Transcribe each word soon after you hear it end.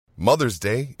Mother's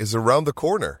Day is around the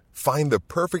corner. Find the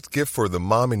perfect gift for the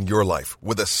mom in your life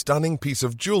with a stunning piece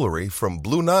of jewelry from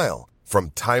Blue Nile.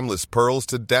 From timeless pearls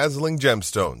to dazzling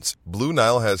gemstones, Blue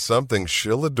Nile has something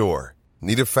she'll adore.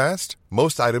 Need it fast?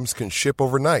 Most items can ship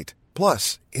overnight.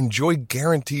 Plus, enjoy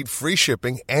guaranteed free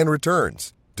shipping and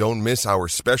returns. Don't miss our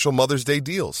special Mother's Day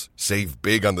deals. Save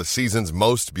big on the season's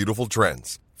most beautiful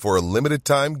trends. For a limited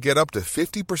time, get up to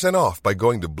 50% off by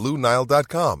going to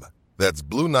BlueNile.com. That's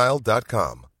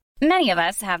BlueNile.com. Many of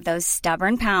us have those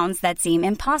stubborn pounds that seem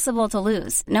impossible to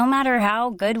lose, no matter how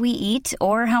good we eat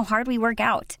or how hard we work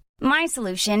out. My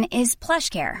solution is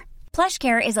PlushCare.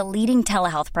 PlushCare is a leading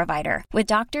telehealth provider with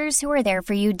doctors who are there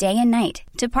for you day and night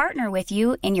to partner with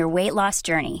you in your weight loss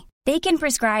journey. They can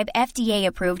prescribe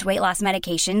FDA-approved weight loss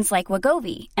medications like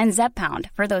Wegovy and Zepbound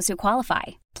for those who qualify.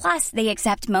 Plus, they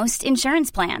accept most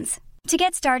insurance plans. To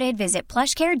get started, visit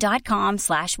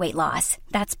plushcare.com/weightloss.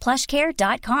 That's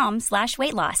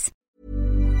plushcare.com/weightloss.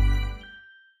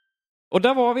 Och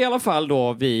där var vi i alla fall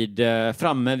då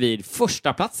framme vid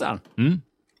första platsen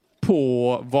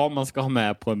på vad man ska ha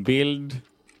med på en bild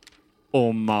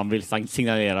om man vill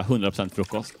signalera 100%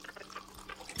 frukost.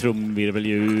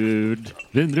 Trumvirvelljud.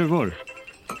 Vindruvor.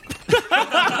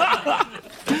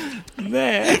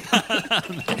 Nej.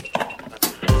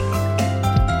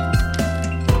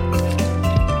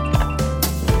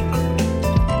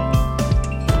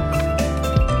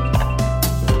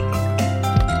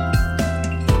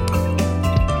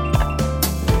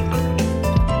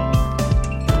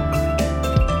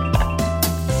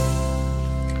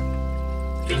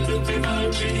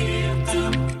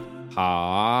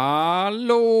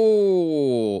 Hallå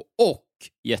och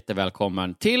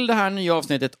jättevälkommen till det här nya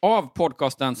avsnittet av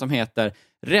podcasten som heter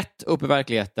Rätt upp i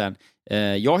verkligheten.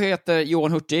 Jag heter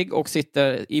Johan Hurtig och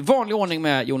sitter i vanlig ordning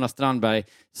med Jonas Strandberg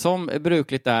som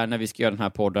brukligt är när vi ska göra den här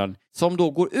podden, som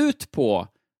då går ut på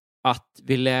att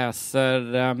vi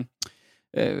läser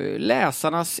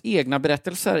läsarnas egna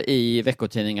berättelser i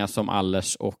veckotidningar som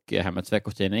Allers och Hemmets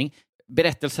veckotidning.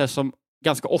 Berättelser som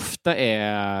ganska ofta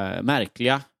är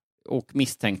märkliga och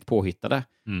misstänkt påhittade.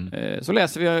 Så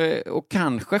läser vi och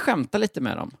kanske skämtar lite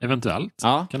med dem. Eventuellt.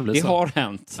 Ja, kan det bli det så? har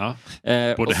hänt. Ja.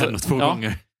 Både en och två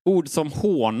gånger. Ord som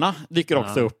håna dyker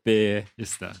också upp i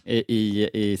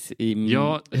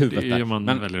huvudet. Ja,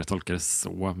 man väljer att tolka det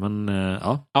så. Men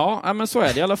ja, men så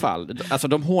är det i alla fall. Alltså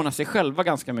de hånar sig själva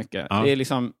ganska mycket. Ja. Det är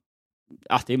liksom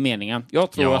att det är meningen.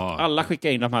 Jag tror att alla skickar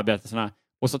in de här berättelserna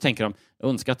och så tänker de, jag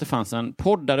önskar att det fanns en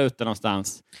podd där ute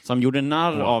någonstans som gjorde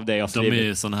narr av det jag skrivit. De är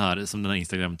ju sån här, som den här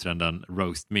Instagram-trenden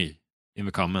roast me in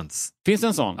the comments. Finns det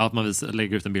en sån? Att man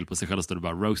lägger ut en bild på sig själv och står det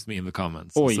bara roast me in the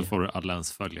comments. Oj. Och så får alla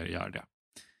ens följare göra det.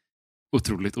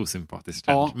 Otroligt osympatiskt.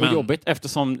 Ja, och jobbigt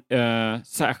eftersom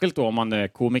särskilt då om man är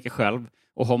komiker själv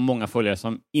och har många följare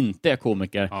som inte är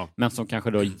komiker men som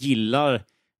kanske då gillar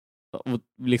och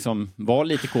liksom var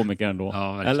lite komiker ändå.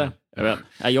 Ja, eller?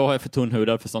 Jag är för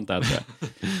tunnhudad för sånt där.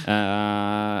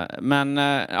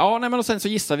 Men och sen så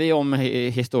gissar vi om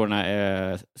historierna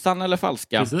är sanna eller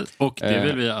falska. Precis. Och det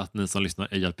vill vi att ni som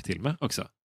lyssnar hjälper till med också.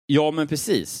 Ja, men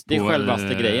precis. Det är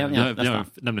självaste grejen. Vi har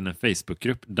nämligen en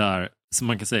Facebookgrupp där som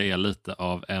man kan säga är lite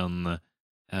av en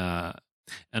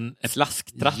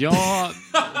slasktratt. Ja,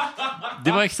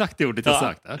 det var exakt det ordet jag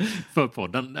sökte för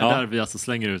podden. Där vi alltså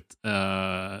slänger ut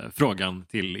frågan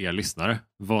till er lyssnare.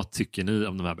 Vad tycker ni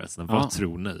om de här berättelserna? Vad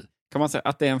tror ni? Kan man säga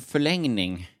att det är en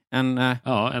förlängning?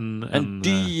 En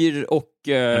dyr och...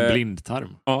 en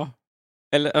blindtarm. Ja.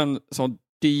 Eller en sån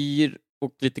dyr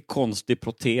och lite konstig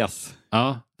protes.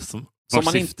 Ja, som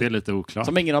man inte är lite oklart.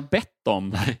 Som ingen har bett om.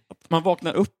 Nej. Man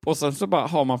vaknar upp och sen så bara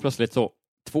har man plötsligt så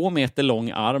 2 meter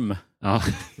lång arm. Ja,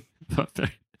 varför?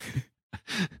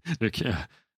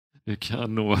 Du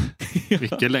kan nå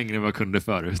mycket längre än vad jag kunde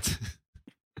förut.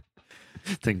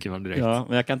 Tänker man direkt. Ja,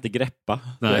 men jag kan inte greppa.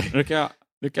 Nej.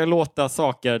 Du kan låta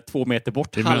saker 2 meter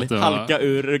bort halka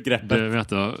ur greppet. Du vet att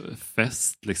du har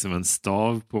fäst liksom en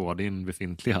stav på din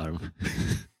befintliga arm.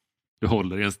 Du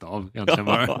håller i en stav egentligen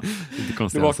bara.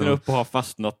 Du vaknar upp och har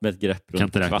fastnat med ett grepp runt kan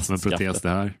inte räkna som en protes det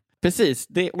här. Precis,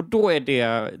 och då är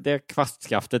det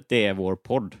kvastskaftet, det är vår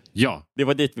podd. Ja. Det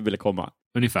var dit vi ville komma.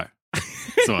 Ungefär.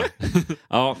 Så.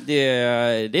 Ja,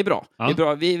 det är bra. Ja. Det är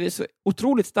bra. Vi är så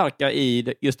otroligt starka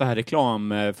i just det här reklam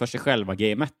för sig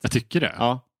själva-gamet. Jag tycker det.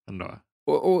 Ja. Ändå.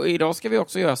 Och idag ska vi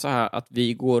också göra så här att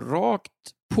vi går rakt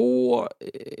på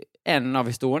en av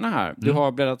historierna här. Du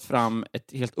har bläddrat fram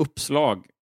ett helt uppslag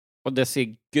och det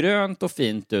ser grönt och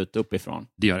fint ut uppifrån.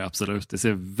 Det gör det absolut. Det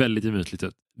ser väldigt gemytligt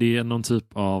ut. Det är någon typ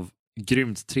av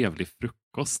grymt trevlig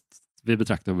frukost vi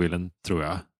betraktar bilden, tror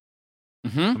jag.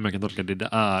 Om jag kan tolka det. Det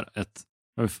är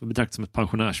jag betraktar som ett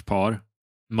pensionärspar.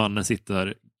 Mannen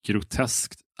sitter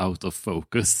groteskt out of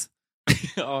focus.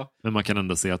 Ja. Men man kan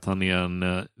ändå se att han är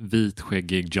en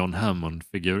vitskäggig John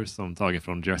Hammond-figur som tagen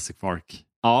från Jurassic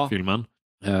Park-filmen.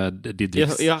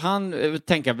 Jag hann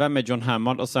tänka, vem är John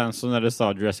Hammond? Och sen så när du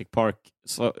sa Jurassic Park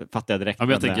så fattade jag direkt. Ja,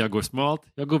 men jag tänker, jag går smalt,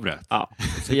 jag går brett. Ja,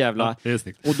 så jävla. Det är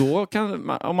snyggt. Och då kan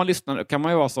man, om man lyssnar, kan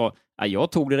man ju vara så,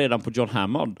 jag tog det redan på John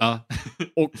Hammond. Ja.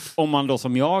 Och om man då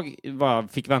som jag bara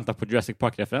fick vänta på Jurassic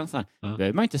Park-referensen,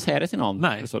 behöver man inte säga det till någon.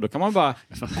 Nej. Så då kan man bara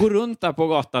gå runt där på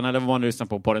gatan eller vad man nu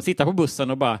lyssnar på den, sitta på bussen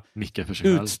och bara nicka för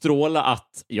sig själv. Utstråla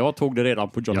att jag tog det redan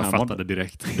på John Hammond. Jag fattade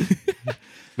direkt.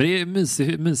 Men det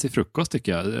är mysig frukost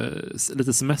tycker jag.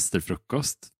 Lite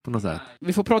semesterfrukost på något sätt.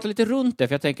 Vi får prata lite runt det,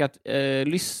 för jag tänker att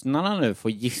lyssnarna nu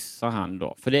får gissa han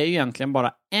då. För det är ju egentligen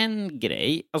bara en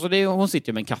grej. Alltså hon sitter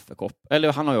ju med en kaffekopp.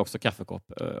 Eller han har ju också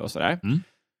kaffekopp och sådär. Mm.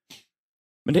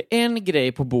 Men det är en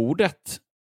grej på bordet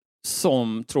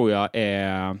som tror jag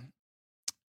är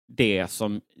det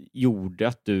som gjorde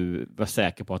att du var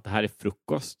säker på att det här är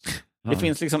frukost. Det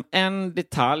finns liksom en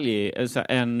detalj, alltså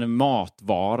en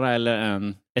matvara eller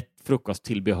ett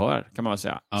frukosttillbehör kan man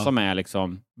säga, som är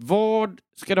liksom, vad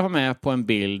ska du ha med på en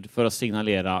bild för att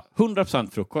signalera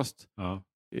 100% frukost? Ja.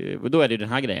 Då är det den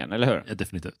här grejen, eller hur? Ja,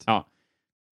 definitivt. Ja.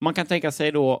 Man kan tänka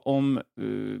sig då om,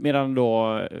 medan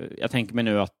då, jag tänker mig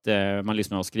nu att man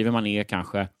lyssnar och skriver man ner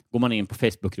kanske, går man in på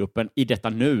Facebookgruppen i detta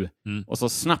nu och så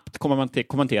snabbt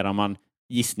kommenterar man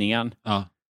gissningen. Ja.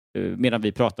 Medan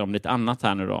vi pratar om lite annat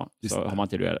här nu då. Just så det. Har man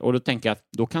inte det. Och då tänker jag att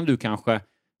då kan du kanske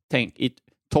tänka i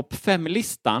topp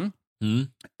 5-listan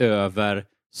över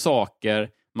saker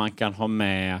man kan ha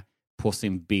med på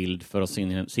sin bild för att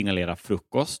signalera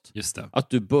frukost. Just det. Att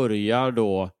du börjar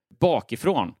då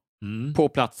bakifrån på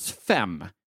plats 5.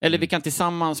 Eller vi kan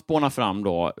tillsammans spåna fram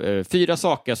då 4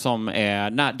 saker som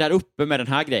är där uppe med den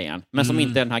här grejen, men som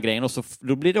inte är den här grejen. Och så,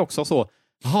 då blir det också så,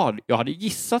 jag hade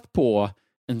gissat på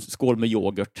en skål med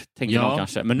yoghurt, tänker jag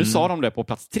kanske. Men nu sa de det på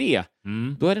plats 3.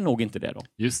 Då är det nog inte det då.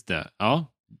 Just det, ja.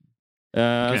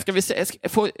 Ska vi se,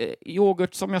 få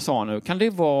yoghurt som jag sa nu, kan det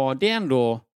vara, det är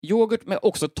ändå yoghurt med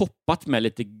också toppat med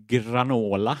lite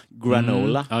granola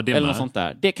eller något sånt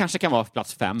där. Det kanske kan vara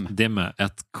plats 5. Det med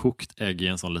ett kokt ägg i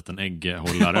en sån liten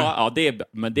ägghållare. Ja,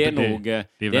 men det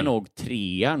är nog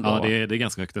 3:an då. Ja, det är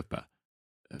ganska högt uppe.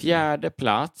 4:e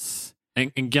plats.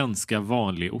 En ganska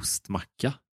vanlig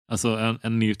ostmacka. Alltså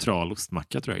en neutral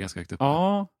ostmacka tror jag är ganska högt uppe.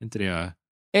 Ja. Inte det.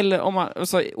 Eller om man,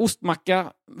 alltså,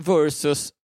 ostmacka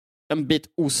versus en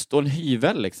bit ost och en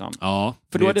hyvel liksom. Ja,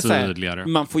 för då är det tydligare. Så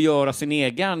här, man får göra sin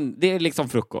egen, det är liksom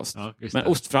frukost. Ja, men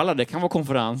ostfralla, det kan vara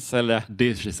konferens eller... Det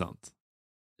är precis sant.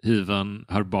 Hyveln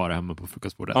hör bara hemma på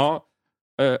frukostbordet. Ja.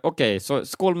 Okej, så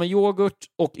skål med yoghurt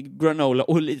och granola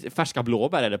och lite färska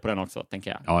blåbär är det på den också,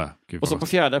 tänker jag. Ja. Gud, och så på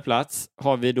 4:e plats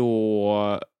har vi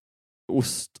då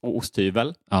ost och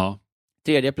osthyvel. Ja.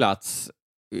 3:e plats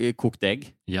kokt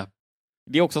ägg. Ja.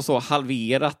 Det är också så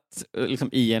halverat liksom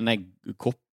i en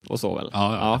äggkopp och så väl.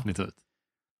 Ja, definitivt.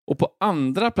 Och på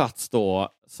 2:a plats då,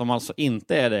 som alltså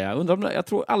inte är det, jag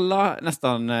tror alla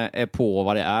nästan är på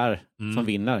vad det är som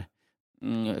vinner.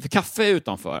 För kaffe är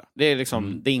utanför. Det är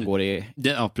liksom, det ingår i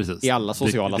alla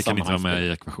sociala det kan sammanhang. inte vara med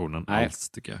i ekvationen alls,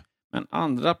 tycker jag. Men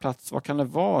 2:a plats, vad kan det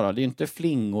vara? Det är inte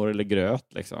flingor eller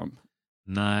gröt liksom.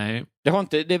 Nej. Det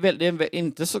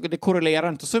korrelerar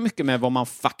inte så mycket med vad man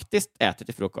faktiskt äter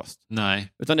till frukost.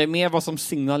 Nej. Utan det är mer vad som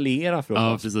signalerar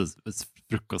frukost. Ja, precis.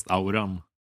 Frukostauran.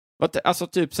 Alltså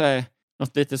typ så här,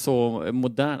 något lite så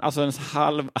modernt. Alltså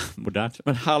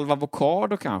en halv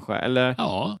avokado kanske. Eller,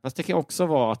 ja. Fast det kan också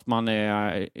vara att man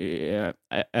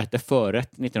äter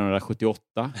förrätt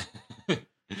 1978.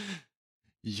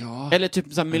 Ja. Eller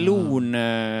typ så här melon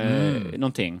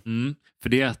någonting. För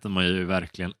det äter man ju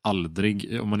verkligen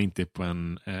aldrig om man inte är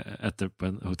äter på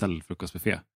en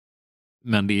hotellfrukostbuffé.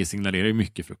 Men det signalerar ju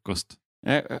mycket frukost.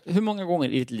 Hur många gånger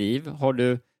i ditt liv har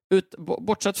du,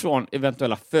 bortsett från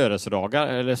eventuella födelsedagar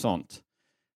eller sånt,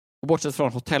 och bortsett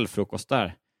från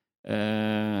hotellfrukostar,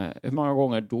 hur många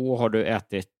gånger då har du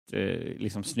ätit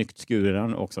liksom snyggt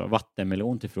skuren också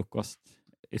vattenmelon till frukost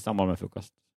i samband med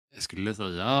frukost? Jag skulle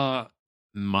säga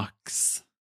max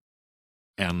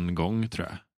en gång, tror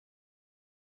jag.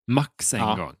 Max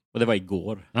en gång. Och det var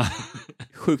igår.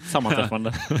 Sjukt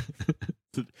sammanträffande.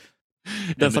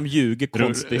 Den som ljuger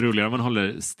konstigt. Roligare om man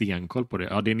håller stenkoll på det.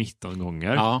 Ja, det är 19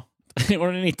 gånger. Ja, det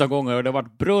var 19 gånger och det har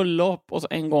varit bröllop och så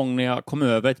en gång när jag kom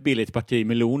över ett billigt parti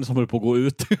melon som höll på att gå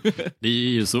ut. Det är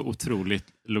ju så otroligt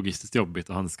logistiskt jobbigt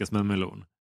att handskas med en melon.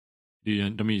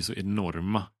 De är ju så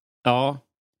enorma. Ja,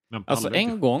 alltså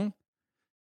en gång,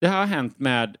 det har hänt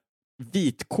med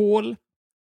vitkål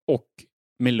och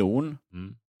melon.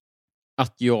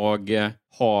 Att jag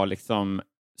har liksom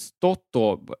stått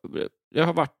då det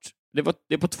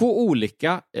är på 2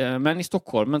 olika, men i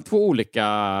Stockholm, men 2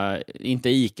 olika, inte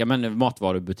ICA, men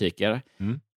matvarubutiker.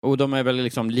 Och de är väl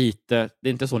liksom lite, det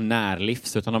är inte så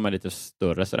närlivs, utan de är lite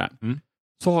större sådär.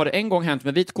 Så har det en gång hänt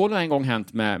med vitkål och en gång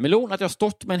hänt med melon, att jag har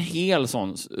stått med en hel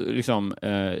sån, liksom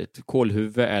ett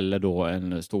kålhuvud eller då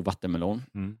en stor vattenmelon.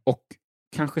 Och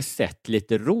kanske sett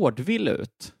lite rådvill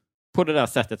ut. På det där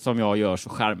sättet som jag gör så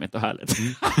charmigt och härligt.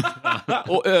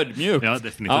 Och ödmjukt. Ja,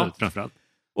 definitivt, framförallt.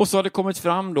 Och så har det kommit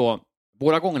fram då,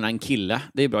 båda gångerna en kille.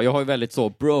 Det är bra. Jag har ju väldigt så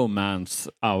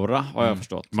bromance-aura, har jag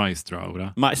förstått.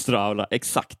 Maestro-aura. Maestro-aura,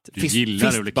 exakt. Du gillar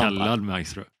att bli kallad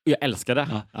maestro. Jag älskar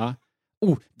det. Ja.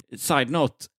 Side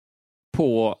note.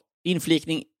 På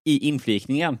inflikning i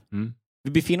inflikningen.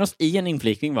 Vi befinner oss i en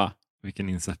inflikning, va? Vilken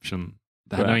Inception.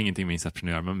 Det här har ingenting med Inception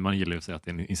att göra, men man gillar ju att säga att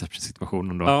det är en Inception-situation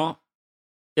ändå. Ja.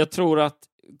 Jag tror att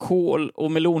kål-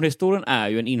 och melonhistorien är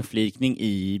ju en inflikning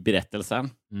i berättelsen.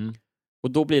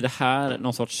 Och då blir det här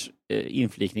någon sorts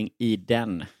inflikning i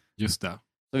den. Just det.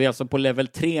 Så vi är alltså på level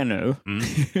 3 nu.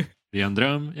 Det är en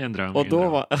dröm,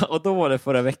 och då var det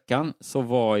förra veckan, så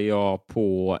var jag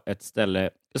på ett ställe.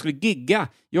 Jag skulle gigga.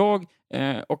 Jag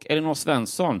och Elinor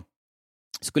Svensson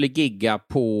skulle gigga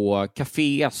på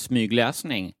Café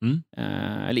Smygläsning.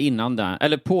 Eller innan den.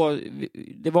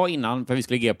 Det var innan, för vi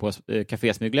skulle gigga på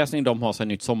Café Smygläsning. De har så ett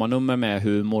nytt sommarnummer med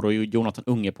humor och Jonathan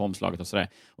Unge på omslaget och sådär.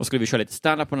 Och skulle vi köra lite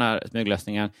stand-up på den här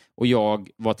smygläsningen. Och jag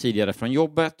var tidigare från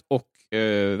jobbet och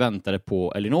väntade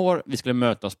på Elinor. Vi skulle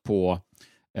mötas på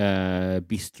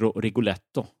Bistro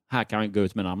Rigoletto. Här kan vi gå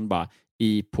ut med namn bara.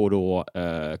 På då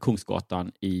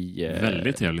Kungsgatan i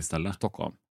väldigt trevligt ställe.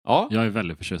 Stockholm. Ja. Jag är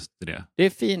väldigt förtjust i det. Det är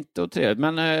fint och trevligt,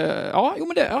 men det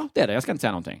är det. Jag ska inte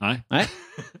säga någonting. Nej.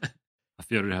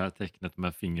 Varför gör du det här tecknet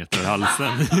med fingret i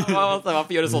halsen?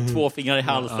 Varför gör du så 2 fingrar i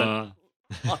halsen?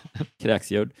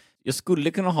 Kräksljud. Jag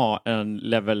skulle kunna ha en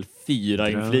level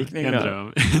 4-inflikning.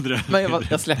 Men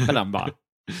jag släpper den bara.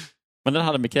 Men den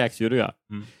hade med kräksljud att göra.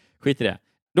 Skit i det.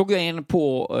 Då går jag in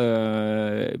på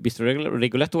Bistro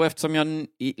Rigoletto, eftersom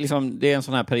det är en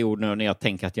sån här period nu när jag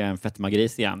tänker att jag är en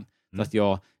fetmagris igen. Så att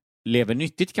jag lever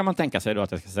nyttigt, kan man tänka sig då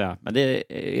att jag ska säga. Men det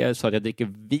är så att jag dricker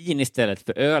vin istället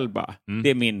för öl bara. Det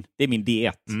är min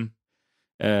diet.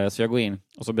 Så jag går in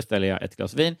och så beställer jag ett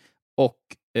glas vin. Och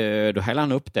då häller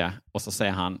han upp det. Och så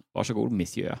säger han, varsågod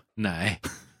monsieur. Nej,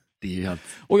 det är ju helt...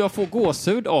 Och jag får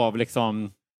gåshud av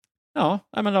liksom...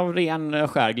 av ren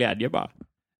skär glädje bara.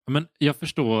 Men jag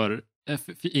förstår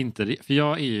för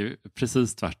jag är ju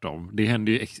precis tvärtom. Det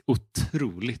händer ju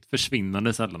otroligt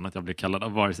försvinnande sällan att jag blir kallad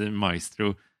av vare sig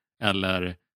maestro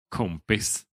eller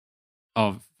kompis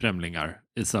av främlingar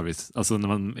i service, alltså när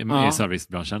man är i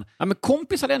servicebranschen. Ja, men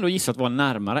kompis hade ändå gissat var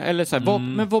närmare, eller så här,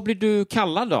 men vad blir du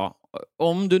kallad då?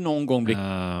 Om du någon gång blir...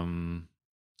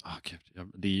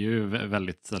 det är ju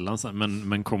väldigt sällan,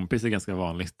 men kompis är ganska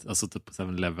vanligt, alltså typ på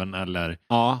 7-Eleven eller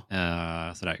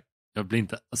sådär. Jag blir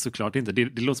inte, såklart inte.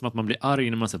 Det låter som att man blir arg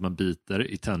när man säger att man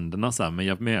biter i tänderna så här, men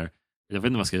jag vet inte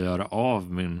vad jag ska göra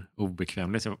av min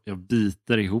obekvämlighet. Jag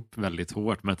biter ihop väldigt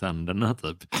hårt med tänderna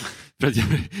typ. För att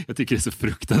jag tycker det är så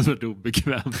fruktansvärt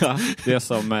obekvämt. Ja, det är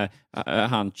som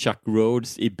han Chuck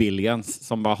Rhodes i Billions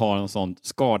som bara har en sån,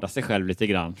 skada sig själv lite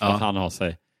grann för att han har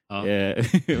sig. Ja.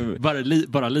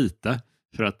 Bara lite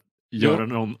för att göra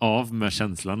någon av med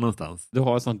känslan någonstans. Du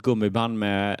har ett sånt gummiband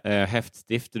med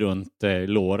häftstift runt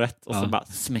låret och så bara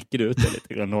smäcker du ut det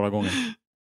lite grann några gånger.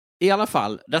 I alla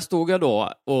fall, där stod jag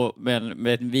då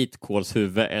med ett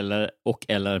vitkålshuvud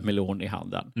eller melon i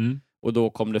handen. Och då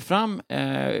kom det fram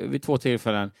vid 2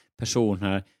 tillfällen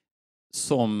personer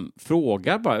som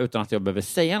frågar bara utan att jag behöver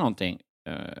säga någonting.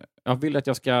 Jag vill att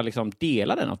jag ska liksom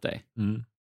dela den åt dig.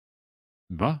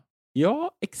 Va?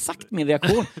 Ja, exakt min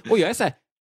reaktion. Och jag är så här,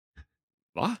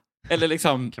 va? Eller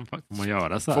liksom... Får man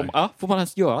göra så här? Får man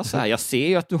ens göra så här? Jag ser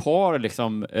ju att du har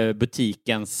liksom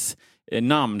butikens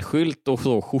namnskylt och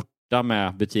så skjorta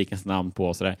med butikens namn på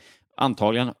och sådär.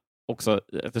 Antagligen också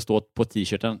att det står på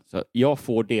t-shirten. Så jag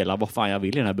får dela vad fan jag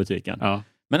vill i den här butiken. Ja.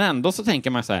 Men ändå så tänker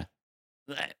man så här,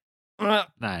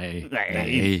 nej,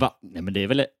 men det är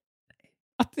väl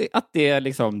att det är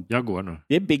liksom... Jag går nu.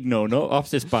 Det är big no-no. Ja,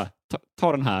 precis, bara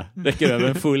ta den här. Räcker över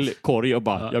en full korg och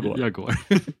bara, jag går.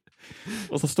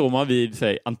 Och så står man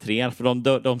vid entrén,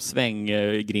 för de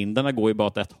svänggrindarna går ju bara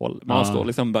åt ett håll. Man står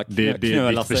liksom bara knöla sig. Det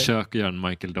är ett försök att göra en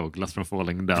Michael Douglas från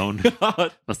Falling Down.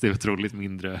 Fast det är otroligt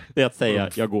mindre. Det är att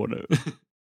säga, jag går nu.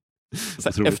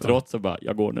 Efteråt så bara,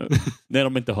 jag går nu. När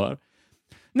de inte hör.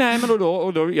 Nej, men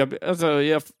då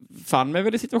jag fann mig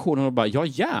väl i situationen och bara, ja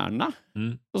gärna.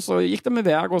 Och så gick de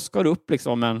iväg och skar upp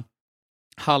liksom en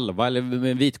halva, eller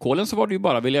med vitkålen så var det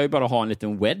ju vill jag ju bara ha en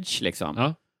liten wedge liksom.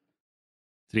 Ja.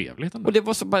 Trevligt ändå. Och det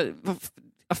var så bara,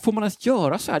 får man ens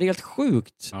göra så här? Det är helt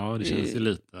sjukt. Ja, det känns ju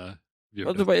lite...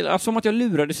 Som att jag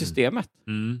lurade systemet.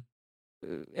 Mm.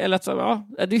 Eller att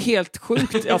det är helt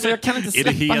sjukt. Alltså, jag kan inte släppa.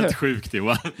 Är det helt sjukt,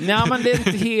 Johan? Nej, men det är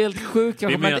inte helt sjukt.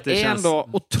 Men det är ändå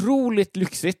otroligt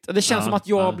lyxigt. Det känns som att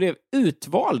jag blev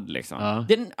utvald. Liksom. Ja.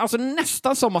 Det är alltså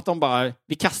nästan som att de bara,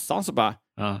 vid kassan så bara,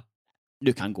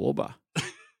 du kan gå bara.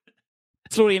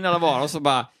 Slår in alla varor och så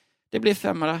bara, det blir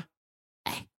 500.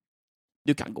 Nej,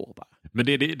 du kan gå bara. Men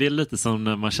det är lite som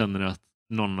när man känner att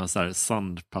någon har så här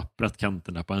sandpapprat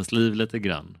kanterna på ens liv lite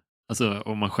grann. Alltså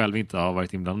om man själv inte har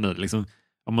varit inblandad. Liksom,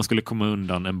 om man skulle komma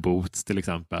undan en bot till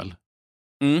exempel.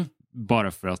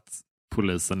 Bara för att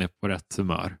polisen är på rätt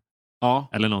humör. Ja.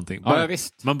 Eller någonting. Ja,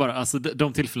 visst. Man bara, alltså,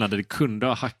 de tillfällen där det kunde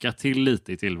ha hackat till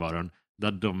lite i tillvaron.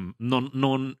 Där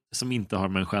någon som inte har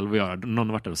med en själv att göra. Någon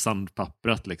har varit där och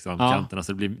sandpapprat liksom, kanterna.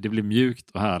 Så det blir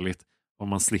mjukt och härligt. Om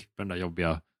man slipper den där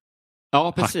jobbiga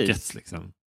hacket.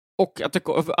 Liksom. Och att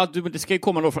det ska ju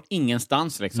komma då från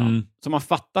ingenstans liksom. Så man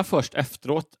fattar först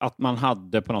efteråt att man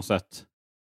hade på något sätt,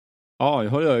 jag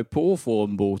höll ju på att få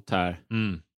en bot här.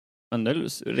 Men det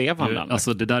rev han den.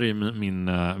 Alltså det där är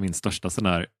min största sån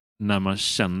här, när man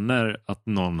känner att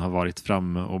någon har varit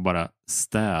framme och bara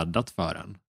städat för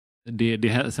en.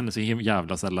 Det känns så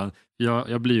jävla sällan.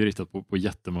 Jag blir ju riktad på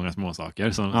jättemånga små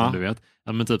saker som du vet.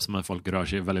 Ja, men typ som att folk rör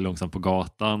sig väldigt långsamt på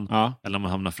gatan. Eller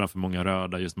man hamnar framför många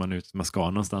röda just man är ute man ska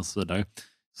någonstans och så vidare.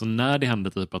 Så när det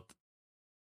händer typ att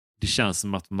det känns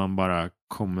som att man bara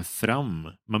kommer fram.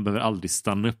 Man behöver aldrig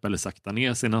stanna upp eller sakta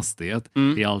ner sin hastighet.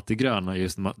 Det är alltid gröna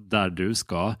just där du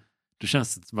ska. Då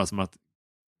känns det bara som att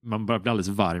man bara blir alldeles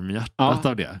varm i hjärtat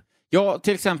av det. Ja,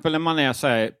 till exempel när man är så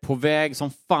här, på väg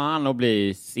som fan och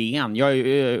blir sen. Jag är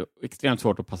ju extremt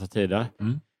svårt att passa tider.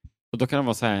 Och då kan det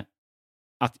vara så här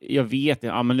att jag vet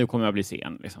men nu kommer jag bli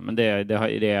sen. Liksom. Men det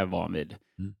är jag van vid.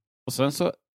 Och sen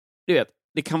så, du vet,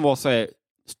 det kan vara så här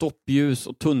stoppljus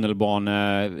och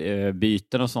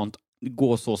tunnelbanebyten och sånt. Det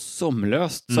går så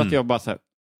sömlöst så att jag bara så här,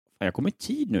 jag kommer i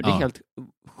tid nu. Det är helt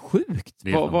sjukt.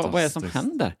 Vad är det som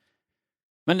händer?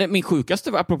 Men min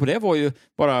sjukaste, apropå det, var ju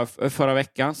bara förra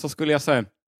veckan så skulle jag säga,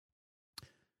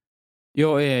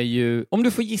 jag är ju, om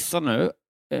du får gissa nu,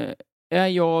 är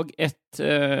jag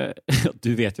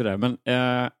du vet ju det, men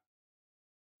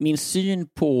min syn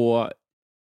på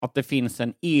att det finns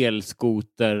en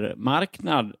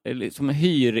elskotermarknad, som en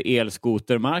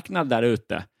hyr-elskotermarknad där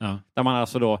ute, där man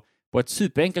alltså då på ett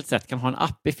superenkelt sätt kan ha en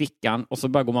app i fickan och så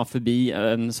bara går man förbi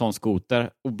en sån skoter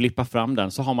och blippar fram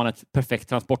den, så har man ett perfekt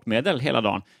transportmedel hela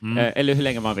dagen. Eller hur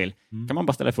länge man vill. Kan man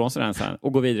bara ställa ifrån sig den sen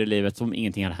och gå vidare i livet som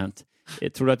ingenting har hänt.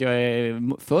 Tror du att jag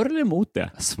är för eller emot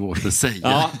det? Svårt att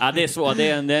säga. Ja, det är så. Det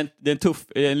är en tuff,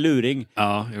 en luring.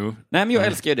 Ja, jo. Nej, men jag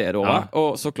älskar ju det då. Va?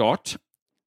 Och såklart.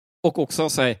 Och också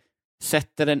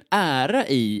sätter en ära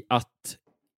i att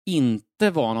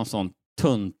inte vara någon sån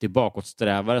tuntig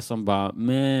bakåtsträvare som bara,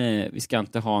 vi ska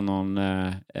inte ha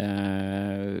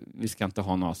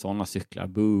några sådana cyklar,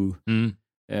 boo.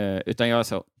 Utan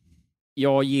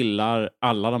jag gillar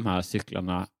alla de här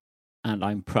cyklarna and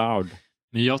I'm proud.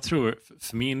 Men jag tror,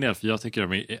 för min del, för jag tycker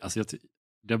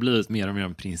det har blivit mer och mer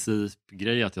en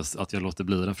principgrej att jag låter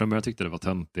bli den. Från början tyckte det var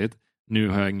töntigt. Nu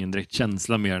har jag ingen direkt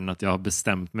känsla mer än att jag har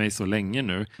bestämt mig så länge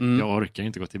nu. Jag orkar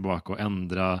inte gå tillbaka och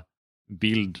ändra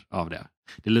bild av det.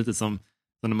 Det är lite som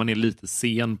när man är lite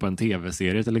sen på en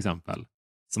tv-serie till exempel.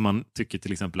 Så man tycker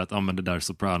till exempel att men det där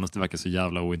Sopranos, det verkar så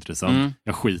jävla ointressant.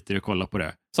 Jag skiter i att kolla på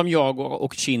det. Som jag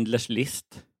och Schindlers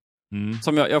list.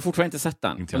 Som jag har fortfarande inte sett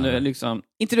den.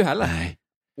 Inte du heller? Nej.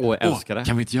 Jag älskar det.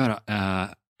 Kan vi inte göra?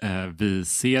 Vi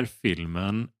ser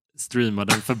filmen, streamar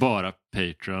den för bara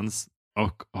patrons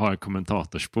och har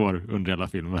kommentatorspår under hela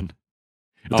filmen.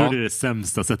 Jag tror det är det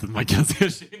sämsta sättet man kan se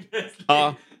Schindlers list.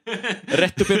 Ja.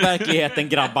 Rätt upp i verkligheten,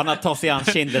 grabbarna tar sig an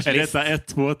Schindlers list. Är detta 1,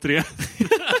 2, 3?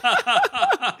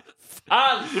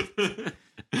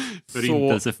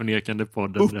 Förintelseförnekande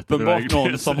podden. Uppenbart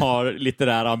någon som har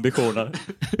litterära ambitioner.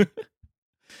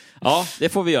 Ja, det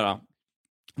får vi göra.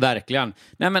 Verkligen.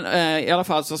 Nej, men i alla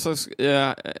fall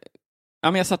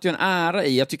men jag satt ju en ära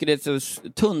i. Jag tycker det är så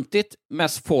tuntigt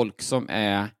med folk som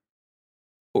är...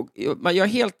 Och jag är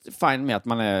helt fine med att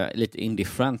man är lite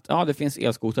indifferent. Ja, det finns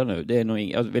elskoter nu. Det är nog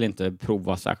jag vill inte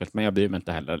prova särskilt, men jag bryr mig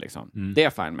inte heller. Liksom. Det är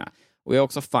jag fine med. Och jag är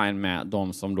också fine med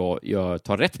de som då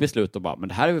tar rätt beslut och bara, men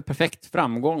det här är ju perfekt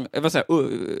framgång.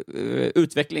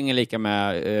 Utveckling är lika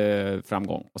med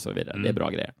framgång och så vidare. Det är bra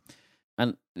grejer.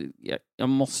 Men jag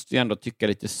måste ju ändå tycka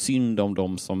lite synd om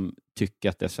de som tycker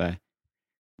att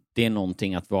det är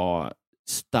någonting att vara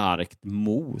starkt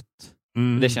mot.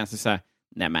 Det känns ju så här,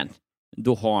 nej men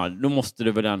då måste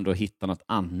du väl ändå hitta något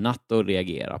annat att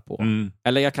reagera på.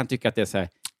 Eller jag kan tycka att det är så här,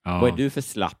 vad är du för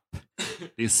slapp?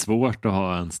 Det är svårt att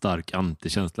ha en stark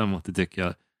antikänsla mot det, tycker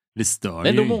jag. Det stör Det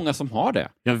är ju. ändå många som har det.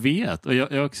 Jag vet, och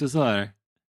jag är också så här.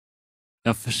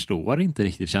 Jag förstår inte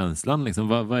riktigt känslan. Liksom.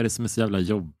 Vad är det som är så jävla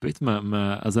jobbigt med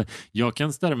alltså, jag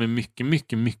kan störa mig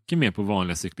mycket mer på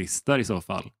vanliga cyklister i så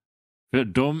fall. För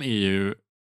de är ju,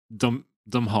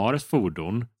 de har ett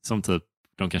fordon som typ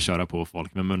de kan köra på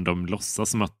folk, men de låtsas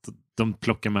som att de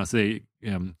plockar med sig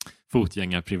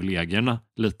fotgängarprivilegierna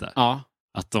lite. Ja.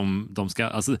 Att de ska,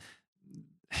 alltså,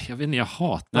 jag vet inte, jag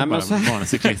hatar bara vanliga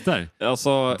cyklister.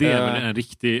 Alltså, det är väl en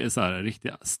riktig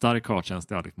stark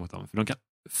hatkänsla mot dem. För de kan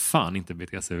fan inte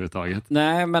bete sig överhuvudtaget.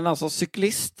 Nej, men alltså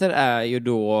cyklister är ju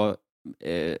då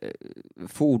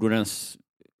fordonens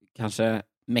kanske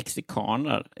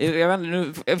mexikaner. Jag vet inte,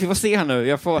 nu, vi får se här nu.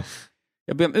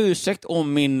 Jag ber om ursäkt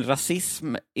om min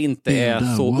rasism inte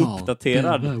är så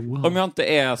uppdaterad. Om jag inte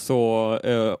är så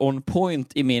on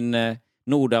point i min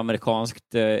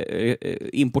nordamerikanskt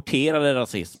importerade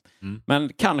rasism.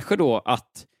 Men kanske då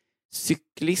att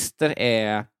cyklister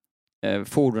är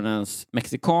fordonens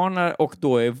mexikaner och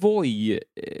då är Voi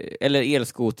eller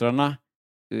elskotrarna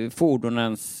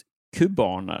fordonens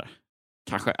kubaner.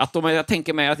 Kanske. Att jag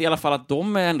tänker mig att i alla fall att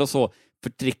de är ändå så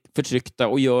förtryckta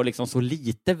och gör liksom så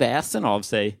lite väsen av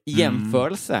sig i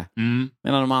jämförelse.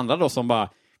 Medan de andra då som bara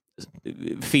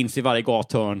finns i varje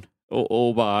gathörn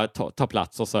och bara tar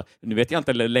plats. Och så. Nu vet jag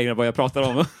inte längre vad jag pratar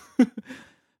om.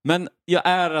 Men jag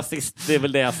är rasist, det är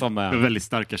väl det som är... Det är väldigt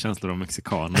starka känslor om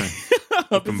mexikaner.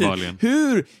 Uppenbarligen.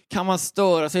 Hur kan man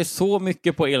störa sig så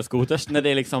mycket på elskoters när det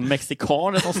är liksom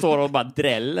mexikaner som står och bara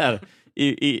dräller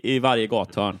i varje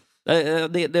gathörn?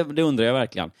 Det undrar jag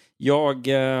verkligen.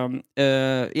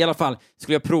 I alla fall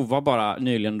skulle jag prova bara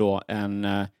nyligen då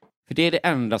för det är det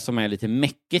enda som är lite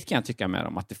mäckigt kan jag tycka med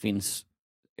dem, att det finns,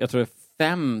 jag tror det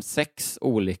är 5-6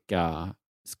 olika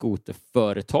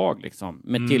skoterföretag liksom,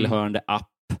 med tillhörande app,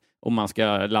 och man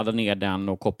ska ladda ner den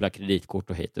och koppla kreditkort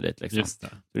och hit och dit liksom. Just det.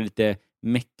 Så det är lite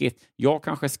mäckigt. Jag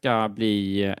kanske ska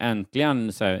bli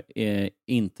äntligen så här,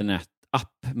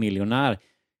 internet-app-miljonär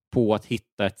på att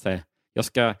hitta ett så här, jag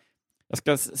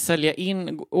ska sälja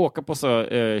in, åka på så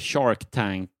Shark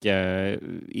Tank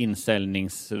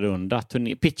insäljningsrunda,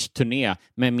 pitch-turné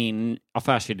med min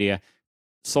affärsidé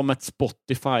som ett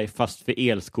Spotify fast för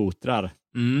elskotrar.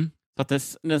 Så att det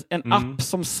är en app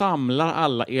som samlar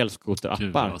alla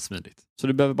elskoterappar. Så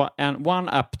du behöver bara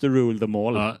one app to rule them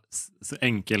all. Ja, så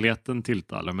enkelheten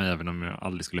tilltalar mig även om jag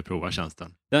aldrig skulle prova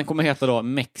tjänsten. Den kommer heta då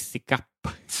Mexicap.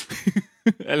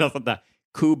 Eller sånt där.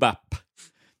 Cubap.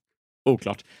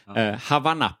 Oklart.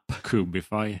 Havanap.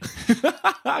 Cubify.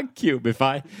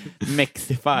 Cubify.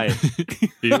 Mexify.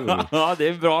 Ja, det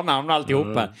är bra namn alltihop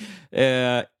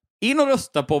här. In och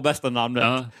rösta på bästa namnet.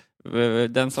 Ja.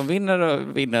 Den som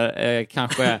vinner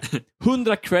kanske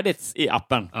 100 credits i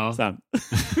appen. Ja. Sen.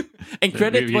 En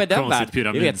credit, vad är den värd?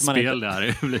 Det vet man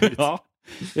inte. Ja,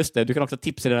 just det. Du kan också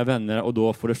tipsa dina vänner och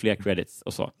då får du fler credits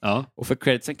och så. Ja. Och för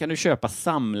creditsen kan du köpa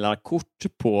samlarkort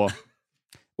på...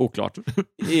 Oklart.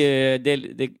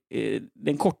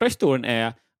 Den korta historien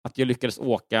är att jag lyckades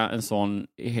åka en sån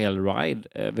hel ride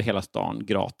över hela stan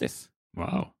gratis.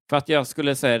 Wow. För att jag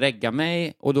skulle regga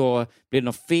mig och då blev det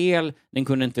något fel. Den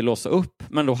kunde inte låsa upp.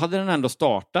 Men då hade den ändå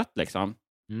startat liksom.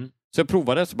 Så jag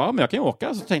provade så bara, men jag kan ju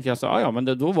åka. Så tänkte jag så, ja men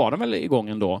då var den väl igång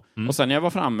ändå. Och sen när jag var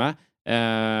framme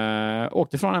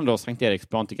åkte från ändå Sankt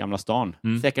Eriksplan till Gamla stan.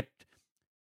 Säkert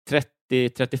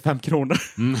 30-35 kronor.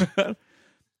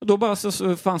 Och då bara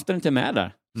så fanns det inte med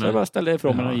där. Så jag bara ställde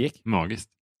ifrån mig och gick. Magiskt.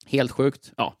 Helt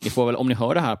sjukt. Ja, ni får väl, om ni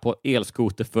hör det här på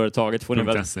elskoterföretaget får ni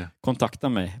väl kontakta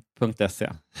mig.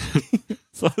 .se.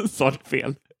 Så sa det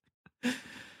fel.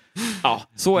 Ja,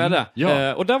 så är det.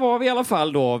 Ja. Och där var vi i alla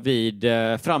fall då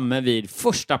framme vid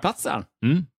första platsen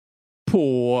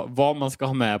på vad man ska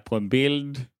ha med på en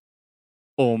bild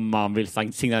om man vill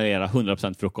signalera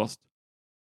 100% frukost.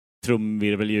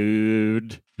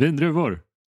 Trumvirvelljud. Vindruvor.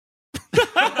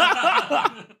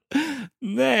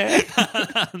 Nej.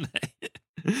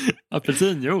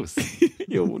 Apelsinjuice.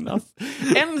 Jonas.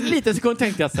 En liten sekund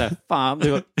tänkte jag så här, fan.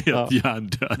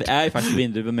 Det är faktiskt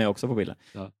vindruvor med också på bilden.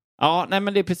 Ja, nej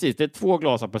men det är precis. Det är 2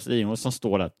 glas apelsinjuice som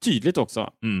står där tydligt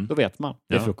också. Då vet man.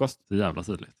 Det är frukost. Det är jävla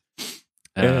tydligt.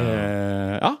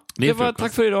 Ja, det var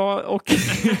tack för idag och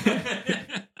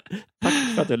tack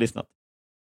för att du har lyssnat.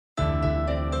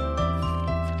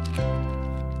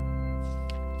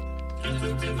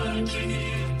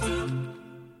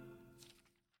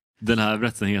 Den här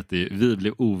berättelsen heter ju Vi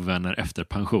blev ovänner efter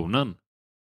pensionen.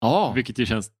 Ja. Vilket ju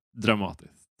känns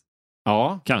dramatiskt.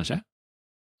 Ja. Kanske.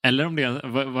 Eller om det är...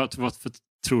 Vad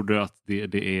tror du att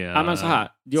det är... Ja, men så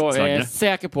här. Jag är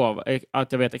säker på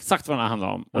att jag vet exakt vad det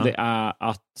handlar om. Ja. Och det är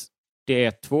att det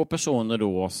är 2 personer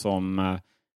då som...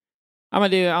 Ja,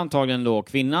 men det är antagligen då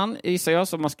kvinnan, gissar jag,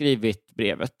 som har skrivit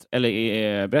brevet,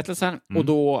 eller berättelsen. Och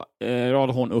då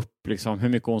radade hon upp liksom hur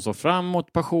mycket hon såg fram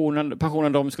emot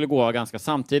passionen. De skulle gå ganska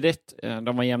samtidigt.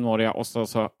 De var jämnåriga och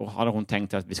så hade hon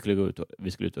tänkt att vi skulle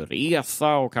ut och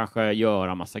resa och kanske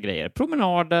göra massa grejer.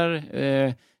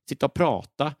 Promenader, sitta och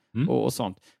prata och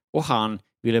sånt. Och han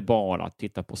ville bara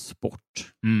titta på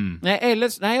sport. Nej,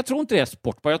 jag tror inte det är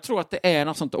sport. Jag tror att det är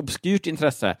något sånt obskyrt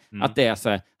intresse. Att det är så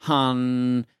här,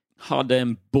 han hade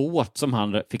en båt som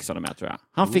han fixade med, tror jag.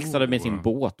 Han fixade med sin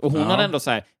båt. Och hon hade ändå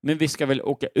sagt, men vi ska väl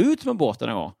åka ut med båten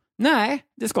en gång? Nej,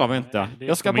 det ska vi inte.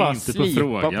 Jag ska bara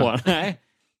slipa på den. Nej.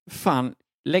 Fan,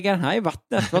 lägga den här i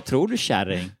vattnet. Vad tror du,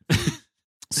 kärring?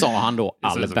 Sa han då.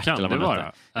 Albert. Kan det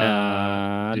vara?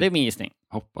 Det är min gissning.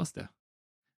 Hoppas det.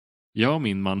 Jag och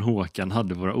min man Håkan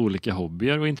hade våra olika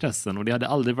hobbyer och intressen och det hade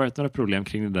aldrig varit några problem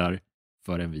kring det där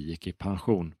förrän vi gick i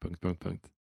pension. ...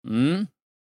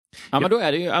 Ja, men då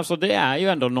är det ju, alltså det är ju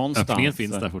ändå någonstans. Öppningen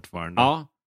finns där fortfarande. Ja.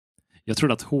 Jag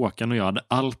trodde att Håkan och jag hade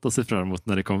allt att se fram emot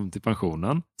när det kom till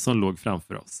pensionen som låg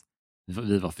framför oss.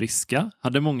 Vi var friska,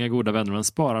 hade många goda vänner och en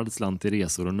sparad slant till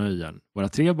resor och nöjen. Våra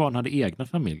 3 barn hade egna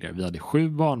familjer. Vi hade 7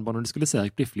 barnbarn och det skulle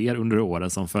säkert bli fler under åren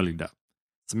som följde.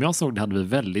 Som jag såg det hade vi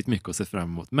väldigt mycket att se fram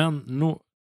emot. Men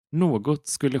något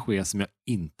skulle ske som jag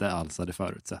inte alls hade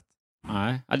förutsett.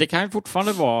 Nej, det kan ju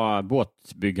fortfarande vara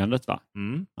båtbyggandet, va?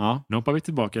 Ja. Nu hoppar vi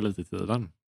tillbaka lite i tiden.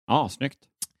 Ja, snyggt.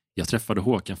 Jag träffade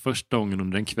Håkan första gången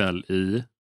under en kväll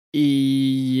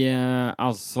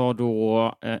alltså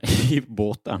då i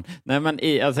båten. Nej, men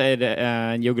alltså är det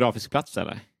en geografisk plats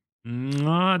eller?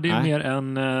 Nej, det är mer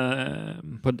en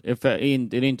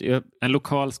en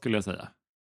lokal skulle jag säga.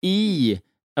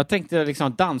 Jag tänkte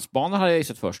liksom dansbanan hade jag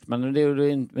gissat först, men det är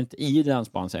inte i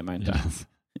dansbanan säger man inte. Yes.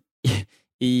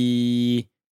 I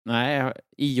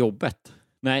jobbet.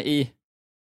 Nej,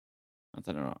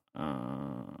 vänta nu då.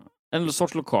 En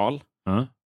sorts lokal.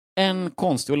 En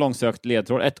konstig och långsökt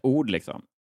ledtråd. Ett ord liksom.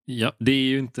 Ja, det är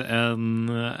ju inte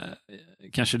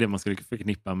kanske det man skulle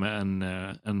förknippa med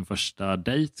en första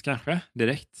dejt kanske,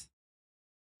 direkt.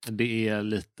 Det är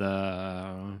lite...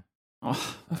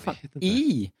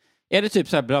 Är det typ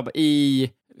så här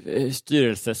i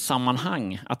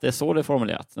styrelsesammanhang? Att det är så det är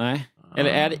formulerat? Nej. Eller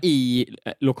är det i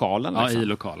lokalen? Ja, liksom? I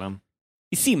lokalen.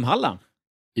 I simhallen?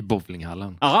 I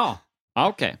bowlinghallen. Aha.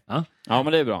 Okej. Ja, men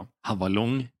det är bra. Han var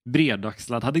lång,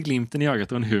 bredaxlad, hade glimten i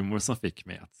ögat och en humor som fick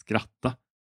mig att skratta.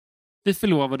 Vi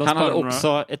förlovade oss. Han hade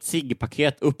också ett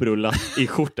ciggpaket upprullat i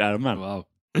skjortärmen. Wow.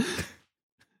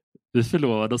 Vi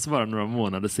förlovade oss bara några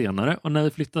månader senare och när vi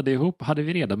flyttade ihop hade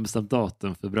vi redan bestämt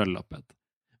datum för bröllopet.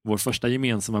 Vår första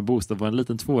gemensamma bostad var en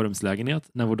liten 2-rumslägenhet.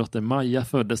 När vår dotter Maja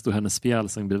föddes stod hennes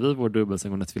spjälsäng bredvid vår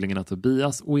dubbelsäng och när tvillingarna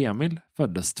Tobias och Emil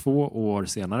föddes 2 år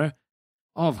senare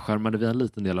avskärmade vi en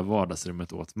liten del av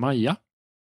vardagsrummet åt Maja.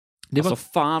 Det var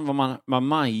fan vad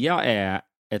Maja är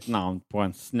ett namn på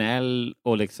en snäll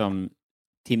och liksom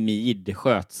timid,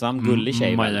 skötsam, gullig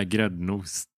tjej. Maja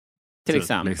Gräddnos. Till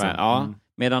exempel, liksom. Ja.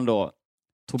 Medan då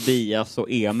Tobias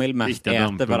och Emil mest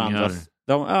äter varandras...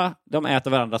 De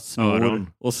äter varandras smör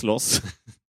och slåss.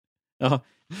 Ja.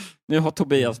 Nu har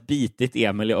Tobias bitit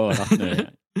Emil i örat nu.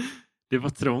 Det var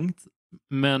trångt,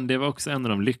 men det var också en av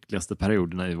de lyckligaste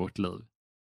perioderna i vårt liv.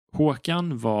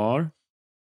 Håkan var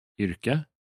yrke.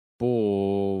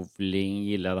 Bowling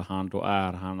gillade han, då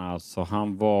är han alltså.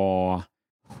 Han var...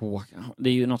 Det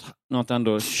är ju något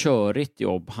ändå körigt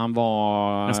jobb. Han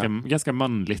var... Ganska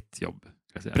manligt jobb.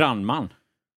 Brandman.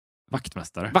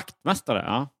 Vaktmästare,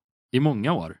 ja. I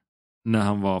många år. När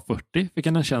han var 40 fick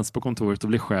han en tjänst på kontoret och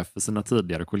blev chef för sina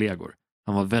tidigare kollegor.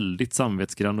 Han var väldigt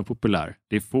samvetsgrann och populär.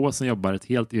 Det är få som jobbar ett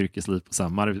helt yrkesliv på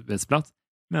samma arbetsplats,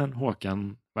 men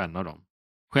Håkan var en av dem.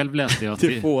 Själv läste jag till...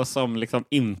 Det är få som liksom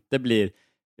inte blir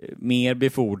mer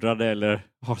befordrade eller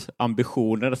har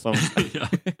ambitioner som... Ja.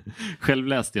 Själv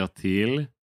läste jag till...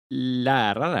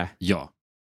 Lärare? Ja,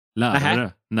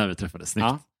 lärare. När vi träffades snyggt.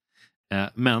 Ja.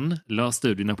 Men la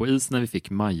studierna på is när vi fick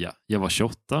Maja. Jag var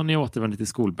 28 när jag återvände till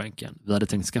skolbänken. Vi hade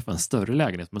tänkt skaffa en större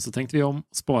lägenhet, men så tänkte vi om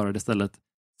och sparade istället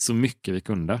så mycket vi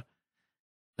kunde.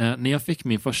 När jag fick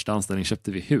min första anställning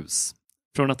köpte vi hus.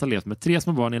 Från att ha levt med 3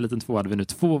 små barn i en liten 2 hade vi nu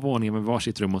 2 våningar med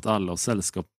varsitt rum åt alla och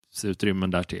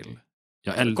sällskapsutrymmen därtill.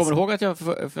 Jag kommer ihåg att jag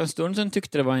för en stund sedan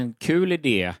tyckte det var en kul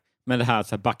idé med det här,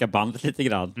 så här backa bandet lite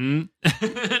grann.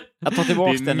 Att ta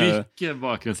tillbaka det nu. Det är mycket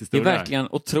bakgrundshistoria. Det är verkligen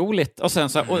otroligt. Och sen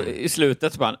så och i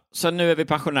slutet så bara, så nu är vi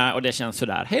pensionär och det känns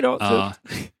sådär. Hej då. Ja.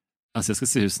 Alltså jag ska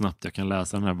se hur snabbt jag kan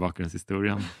läsa den här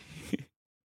bakgrundshistorien.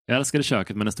 Jag älskade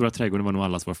köket, men den stora trädgården var nog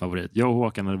allas vår favorit. Jag och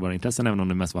Håkan hade bara intressen, även om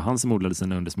det mest var han som odlade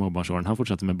sina under småbarnsåren. Han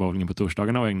fortsatte med bowlingen på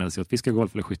torsdagarna och ägnade sig åt fiska,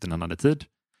 golf eller skytten när han hade tid.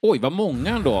 Oj, vad många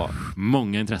ändå.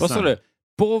 Många intressen. Vad sa du?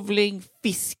 Bowling,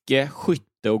 fiske,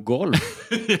 skytte och golf.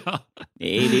 Ja.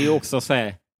 Nej, det är ju också så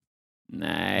här...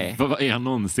 Nej. Vad är han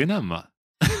någonsin hemma?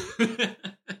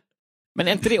 Men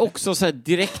är inte det också så här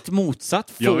direkt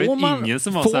motsatt? Jag vet ingen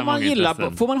som har så här många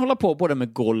intressen. Får man hålla på både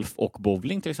med golf och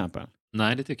bowling till exempel?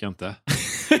 Nej, det tycker jag inte.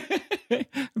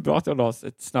 Bra att jag har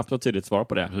ett snabbt och tydligt svar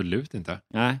på det. Absolut inte.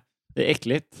 Nej, det är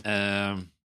äckligt.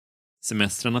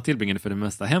 Semestrarna tillbringade för det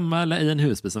mesta hemma eller i en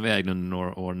husbil som vi ägde under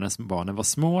några år när barnen var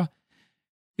små.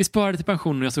 Vi sparade till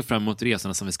pensionen och jag såg fram emot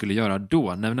resorna som vi skulle göra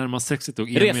då. När vi närmade oss 60 tog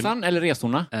Emil... Resan eller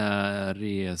resorna?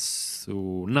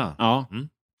 Resorna. Ja.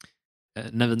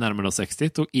 När vi närmade oss 60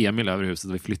 tog Emil över huset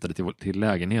och vi flyttade till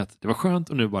lägenhet. Det var skönt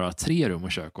och nu bara 3 rum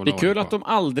och kök. Och det är kul att de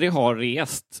aldrig har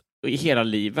rest i hela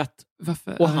livet.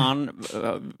 Varför? Och han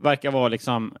verkar vara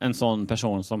liksom en sån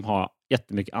person som har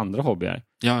jättemycket andra hobbyer.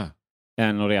 Ja.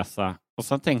 Än att resa. Och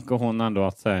sen tänker hon ändå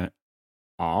att säga,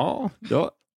 ja,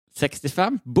 då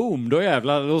 65, boom, då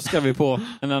jävlar, då ska vi på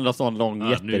en enda sån lång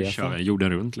jätteresa. Nu kör vi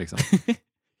jorden runt liksom.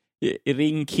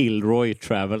 Ring Kilroy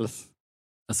Travels.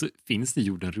 Alltså, finns det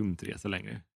jorden runt-resa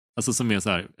längre? Alltså som är så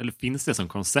här, eller finns det som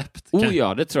koncept?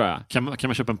 Ja, det tror jag. Kan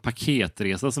man köpa en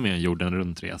paketresa som är en jorden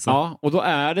runt-resa? Ja, och då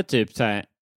är det typ så här,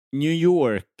 New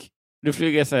York. Du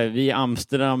flyger så här via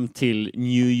Amsterdam till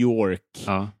New York.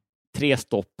 Ja. 3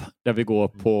 stopp där vi går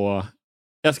på...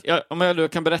 Om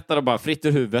jag kan berätta då bara fritt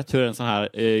ur huvudet hur en sån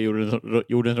här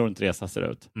jorden runt-resa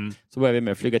ser ut. Så börjar vi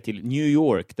med att flyga till New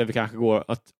York där vi kanske går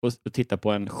och titta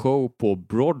på en show på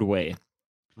Broadway.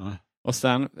 Och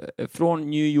sen från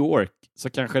New York så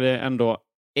kanske det ändå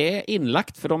är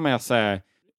inlagt för de är så här,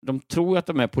 de tror att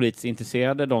de är politiskt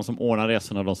intresserade, de som ordnar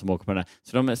resorna och de som åker på den här.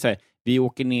 Så de är så här, vi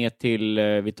åker ner till,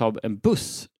 vi tar en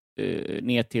buss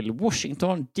ner till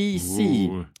Washington DC.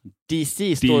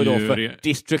 DC står ju då för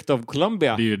District of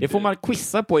Columbia. Det får man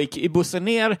quizza på i bussen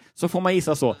ner, så får man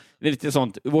gissa så. Det är lite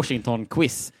sånt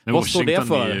Washington-quiz. Men vad Washington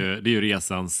står det för? Det är ju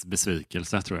resans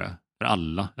besvikelse, tror jag. För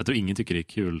alla. Jag tror ingen tycker det är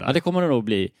kul där. Ja, det kommer det nog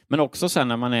bli. Men också sen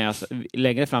när man är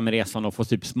längre fram i resan och får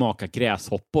typ smaka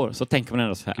gräshoppor, så tänker man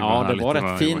ändå så här, ja, det var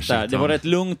rätt fint där. Det var rätt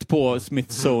lugnt på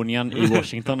Smithsonian i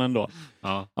Washington ändå.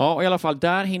 Ja, och i alla fall,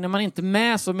 där hinner man inte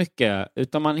med så mycket,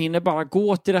 utan man hinner bara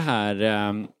gå till det här,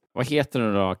 vad heter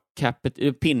det då?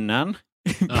 Pinnen.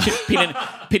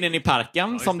 Pinnen i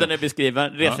parken, som den är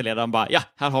beskriven. Reseledaren bara, ja,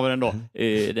 här har vi den då.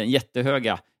 Den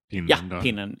jättehöga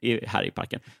pinnen här i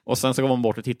parken. Och sen så går man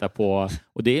bort och tittar på,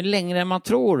 och det är längre än man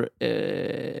tror,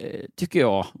 tycker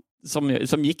jag,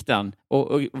 som gick den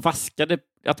och vaskade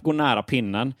att gå nära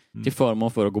pinnen till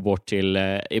förmån för att gå bort till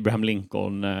Abraham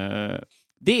Lincoln.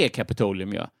 Det är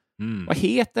Capitolium, ja. Vad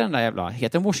heter den där jävla?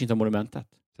 Heter den Washington-monumentet?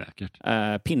 Säkert.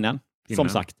 Pinnen, som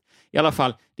sagt. I alla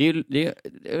fall,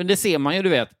 det ser man ju, du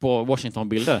vet, på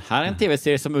Washington-bilder. Här är en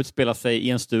tv-serie som utspelar sig i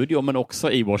en studio, men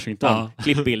också i Washington.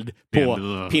 Klippbild på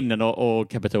pinnen och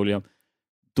Capitolium.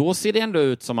 Då ser det ändå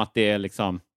ut som att det är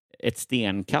liksom ett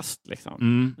stenkast.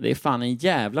 Liksom. Det är fan en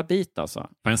jävla bit alltså.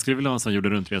 Jag skulle vilja ha en sån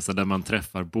jorden runtresa där man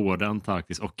träffar både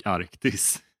Antarktis och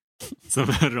Arktis. Som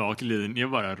en rak linje,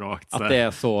 bara rakt så här. Att det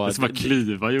är så. Det är som att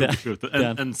klyva jordklotet.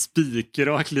 En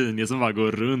spikrak linje som bara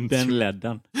går runt. Den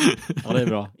ledden. Ja, det är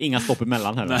bra. Inga stopp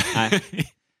emellan heller.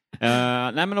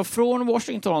 Nej, men då från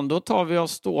Washington då tar vi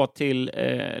oss då till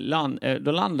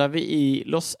då landar vi i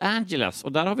Los Angeles,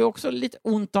 och där har vi också lite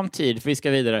ont om tid för vi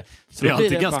ska vidare. Så det är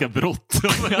alltid ganska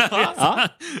bråttom.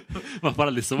 Man får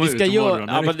aldrig sova ut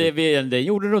morgonen. Det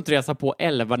gjorde runt resa på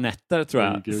 11 nätter tror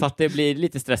jag. Så att det blir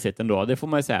lite stressigt ändå, det får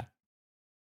man ju säga.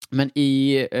 Men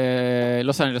i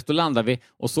Los Angeles då landar vi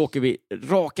och så åker vi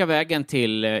raka vägen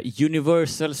till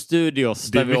Universal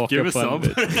Studios. Det är där vi åker USA.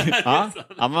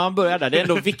 Ja, man börjar där. Det är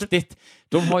ändå viktigt.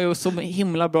 De har ju så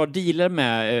himla bra dealer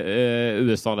med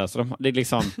USA där. Så det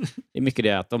är mycket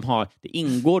det att det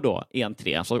ingår då i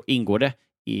entré. Så ingår det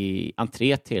i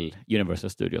entré till Universal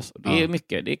Studios. Och det är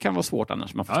mycket. Det kan vara svårt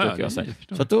annars. Man förstår sig.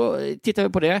 Så att då tittar vi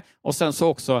på det. Och sen så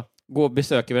också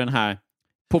besöker vi den här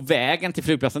på vägen till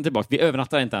flygplatsen tillbaka. Vi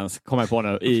övernattar inte ens, kommer jag på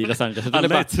nu, i Los Angeles.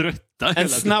 Alla är trötta. En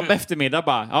snabb eftermiddag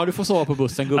bara. Ja, du får sova på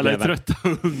bussen, gubben. Alla är trötta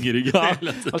och hungriga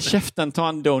hela tiden. Och käften, ta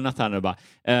en donut här nu bara.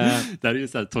 Där är ju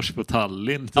så här Torsk på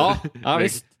Tallinn. Ja,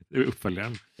 visst. Det är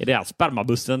uppföljaren. Är det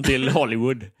spermabussen till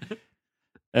Hollywood?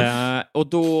 Och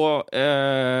då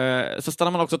så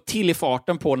stannar man också till i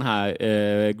farten på den här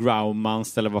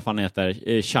Grauman's, eller vad fan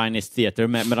heter, Chinese Theater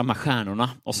med de här stjärnorna.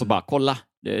 Och så bara, kolla,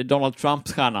 Donald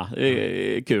Trumps stjärna,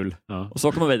 kul. Och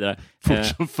så kommer vi vidare. Fort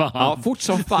som fan. Ja, fort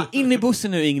som fan. In i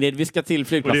bussen nu, Ingrid, vi ska till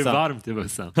flygplatsen. Och det är varmt i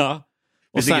bussen. Ja.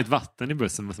 Det finns inget vatten i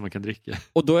bussen som man kan dricka.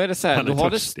 Och då är det så här, då har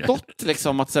det stått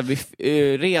liksom att så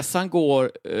här, resan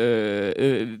går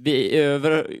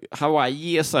över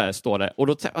Hawaii så här, står det. Och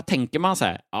då tänker man så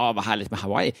här, ja vad härligt med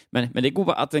Hawaii. Men det går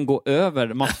bara att den går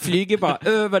över. Man flyger bara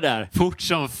över där. Fort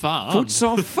som fan. Fort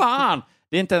som fan.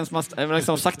 Det är inte ens, man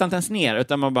liksom saktar inte ens ner,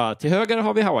 utan man bara, till höger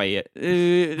har vi Hawaii.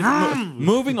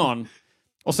 Moving on.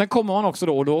 Och sen kommer man också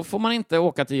då, och då får man inte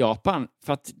åka till Japan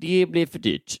för att det blir för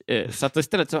dyrt. Så att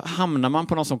istället så hamnar man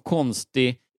på någon sån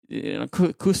konstig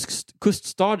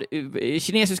kuststad,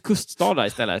 kinesisk kuststad där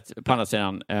istället, på andra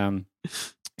sidan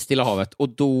Stilla havet. Och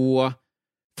då,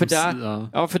 för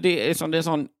det är en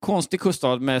sån konstig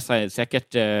kuststad med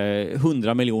säkert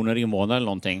 100 miljoner invånare eller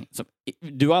någonting. Så,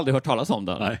 du har aldrig hört talas om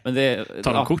den. Nej. Men det,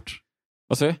 tar de kort?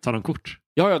 Vad säger du? Tar de kort?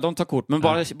 Ja, de tar kort, men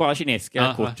bara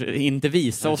kinesiska kort. Inte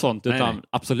Visa och sånt, utan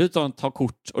absolut de tar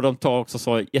kort. Och de tar också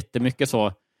så jättemycket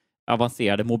så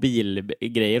avancerade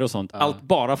mobilgrejer och sånt. Allt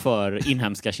bara för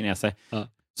inhemska kineser.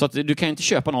 Så att du kan inte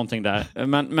köpa någonting där.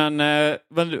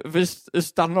 Men vi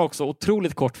stannar också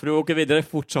otroligt kort, för du åker vidare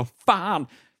fort som fan.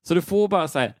 Så du får bara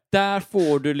så här, där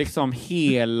får du liksom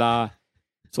hela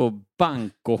så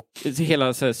Bangkok,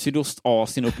 hela så här,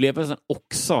 Sydostasien-upplevelsen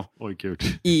också. Oj, gud.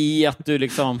 I att du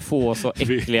liksom får så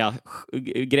äckliga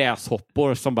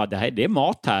gräshoppor som bara, det är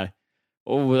mat här.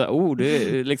 Och det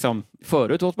är liksom,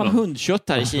 förut åt man hundkött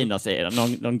här i Kina, säger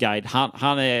någon guide.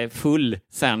 Han är full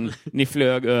sen ni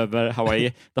flög över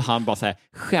Hawaii, då han bara så här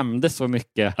skämdes så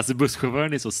mycket. Alltså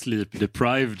busschauffören är så sleep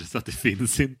deprived så att det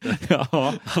finns inte.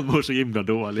 Ja. Han mår så himla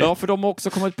dåligt. Ja, för de har också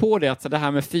kommit på det att det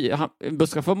här med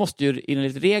busschaufför måste ju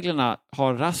enligt reglerna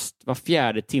ha rast var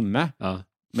 4:e timme. Ja.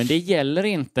 Men det gäller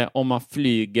inte om man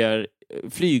flyger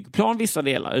flygplan vissa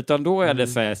delar, utan då är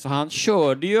det så han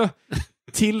körde ju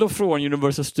till och från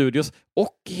Universal Studios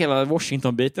och hela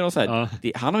Washington-biten och så här.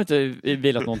 Ja. Han har inte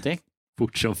vilat någonting.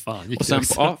 Fort som fan. Och sen,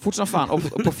 fort som fan.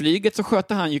 Och på flyget så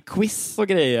sköter han ju quiz och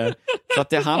grejer. Så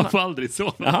att han får aldrig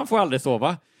sova. Ja, han får aldrig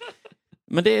sova.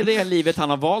 Men det är det livet han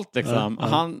har valt liksom.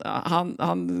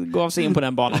 Han gav sig in på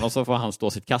den banan och så får han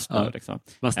stå sitt kast nu liksom.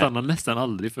 Man stannar nästan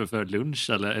aldrig för lunch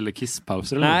eller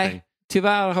kisspauser eller någonting. Nej,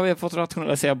 tyvärr har vi fått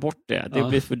rationalisera bort det. Det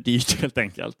blir för dyrt helt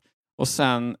enkelt. Och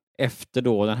sen efter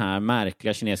då den här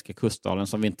märkliga kinesiska kuststaden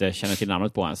som vi inte känner till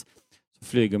namnet på ens, så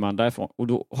flyger man därifrån. Och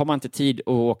då har man inte tid att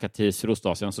åka till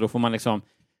Sydostasien, så då får man liksom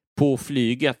på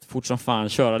flyget fort som fan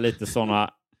köra lite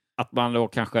sådana att man då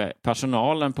kanske,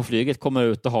 personalen på flyget kommer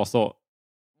ut och har så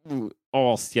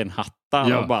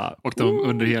Asienhattar och de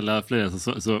under hela flyget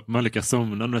så man lyckas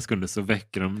somna några sekunder, så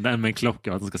väcker de den med en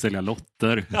klocka att de ska sälja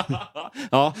lotter.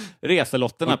 Ja,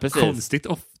 reselotterna, precis. Konstigt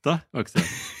ofta också.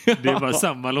 Det är bara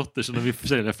samma lotter som de vill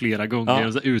försälja flera gånger.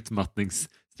 En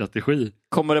utmattningsstrategi.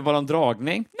 Kommer det vara en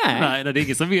dragning? Nej, det är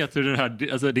ingen som vet hur det här,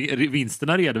 alltså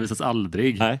vinsterna redovisas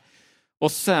aldrig. Nej.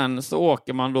 Och sen så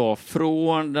åker man då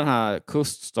från den här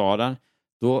kuststaden.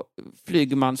 Då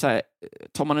flyger man så här,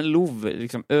 tar man en lov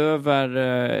liksom över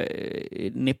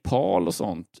Nepal och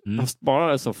sånt. Fast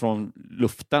bara så från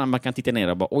luften. Man kan titta ner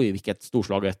och bara, oj vilket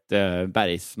storslaget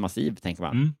bergsmassiv, tänker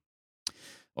man.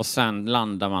 Och sen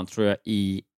landar man, tror jag,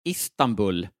 i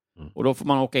Istanbul. Och då får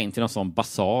man åka in till någon sån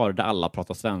basar där alla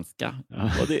pratar svenska.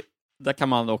 Och där kan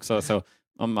man också så,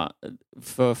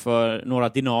 för några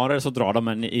dinarer så drar de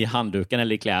en i handduken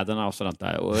eller i kläderna och sådant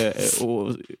där och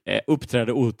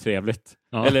uppträder otrevligt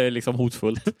eller liksom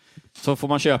hotfullt. Så får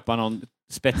man köpa någon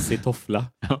spetsig toffla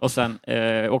och sen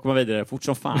åker man vidare fort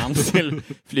som fan till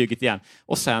flyget igen.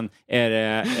 Och sen är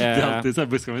det... det är alltid så här,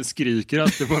 busschauffören skriker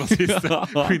alltid på de sista.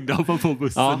 Skynda hoppa på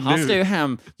bussen nu. Han ska ju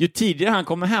hem. Ju tidigare han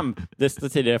kommer hem, desto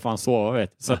tidigare får han sova,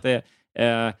 vet. Så att det,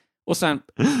 och sen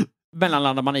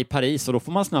mellanlandar man i Paris och då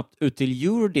får man snabbt ut till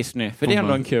Euro Disney, för det är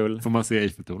ändå en kul... Får man se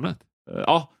Eiffeltornet?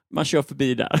 Ja, man kör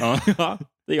förbi där. Ja,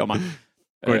 det gör man.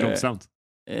 Går det långsamt?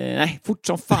 Nej, fort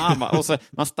som fan. Va? Och så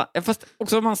fast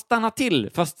också man stannar till,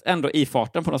 fast ändå i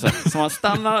farten på något sätt. Så man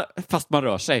stannar fast man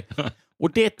rör sig.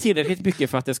 Och det är tillräckligt mycket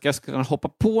för att det ska kunna hoppa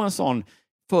på en sån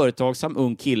företagsam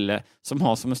ung kille som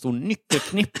har som en stor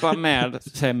nyckelknippa med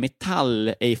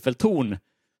metall-Eiffeltorn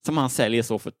som han säljer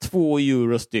så för 2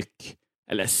 euro styck.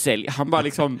 Eller säljer. Han bara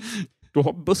liksom, då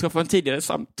har busschauffören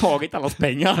tidigare tagit allas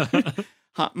pengar.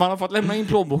 Man har fått lämna in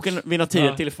plånboken vid något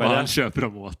tidigare tillfälle. Han köper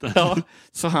dem åt det. Ja,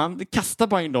 så han kastar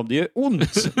bara in dem. Det gör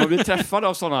ont. Man blir träffad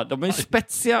av sådana. De är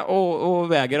spetsiga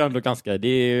och väger ändå ganska. Det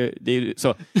är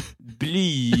så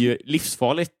bly,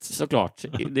 livsfarligt såklart.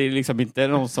 Det är liksom inte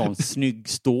någon sån snygg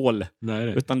stål. Nej.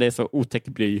 Utan det är så otäck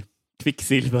bly.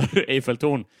 Kvicksilver,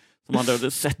 Eiffeltorn. Som man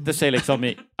då sätter sig liksom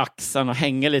i axeln och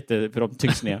hänger lite för de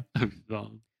tycks ner.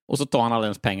 Och så tar han alla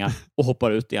ens pengar och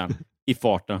hoppar ut igen. i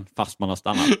farten fast man har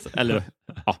stannat. Eller,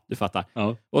 ja, du fattar.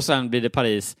 Ja. Och sen blir det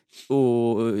Paris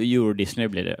och Euro Disney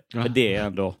blir det. Ja. För det är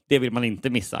ändå, det vill man inte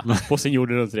missa på sin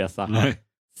jorden-runt-resa. Nej.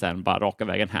 Sen bara raka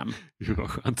vägen hem. Det var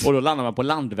skönt. Och då landar man på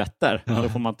Landvetter. Då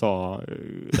får man ta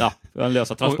en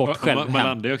lösa transport själv man hem.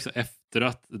 landar ju också efter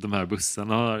att de här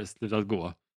bussarna har slutat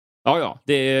gå. Ja,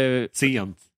 det är...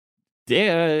 Sent. Det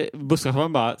är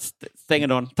busschauffören bara stänger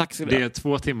dörren. Tack så mycket. Det är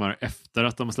 2 timmar efter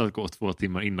att de har slutat gå, 2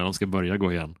 timmar innan de ska börja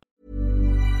gå igen.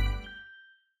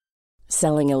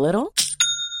 Selling a little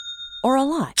or a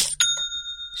lot?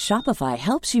 Shopify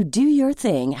helps you do your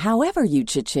thing however you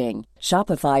cha-ching.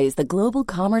 Shopify is the global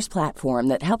commerce platform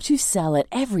that helps you sell at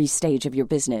every stage of your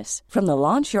business. From the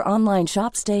launch your online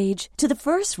shop stage to the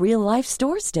first real-life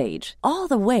store stage, all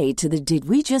the way to the did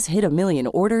we just hit a million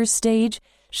orders stage.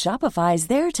 Shopify is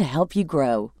there to help you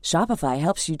grow. Shopify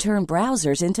helps you turn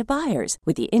browsers into buyers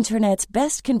with the internet's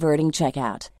best converting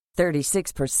checkout.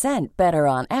 36% better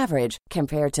on average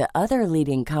compared to other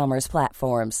leading commerce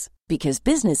platforms. Because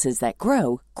businesses that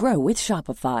grow, grow with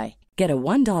Shopify. Get a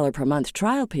 $1 per month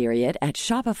trial period at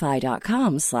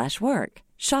shopify.com/work.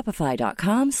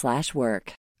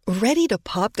 Shopify.com/work. Ready to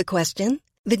pop the question?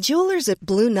 The jewelers at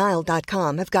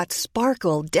BlueNile.com have got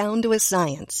sparkle down to a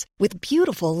science with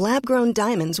beautiful lab-grown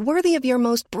diamonds worthy of your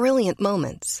most brilliant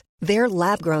moments. Their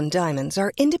lab-grown diamonds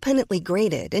are independently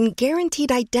graded and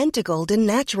guaranteed identical to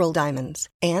natural diamonds,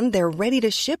 and they're ready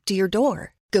to ship to your door.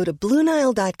 Go to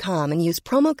BlueNile.com and use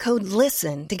promo code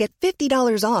LISTEN to get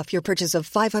 $50 off your purchase of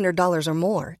 $500 or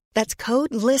more. That's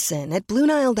code LISTEN at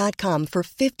BlueNile.com for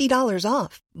 $50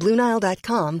 off.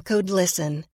 BlueNile.com, code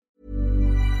LISTEN.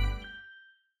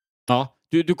 Ja,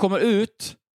 du kommer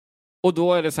ut och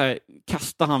då är det så här,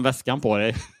 kastar han väskan på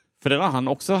dig. För det har han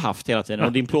också haft hela tiden.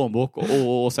 Och din plånbok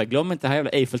och så här, glöm inte det här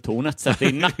jävla Eiffeltornet. Sätt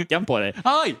i nacken på dig.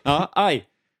 Aj! Ja, aj.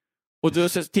 Och du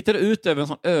tittar ut över en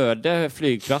sån öde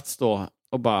flygplats då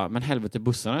och bara, men helvete,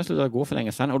 bussarna har slutat gå för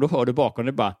länge sedan. Och då hör du bakom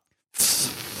dig bara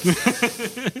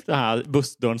det här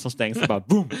bussdörren som stängs och bara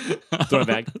boom, drar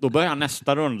iväg. Då börjar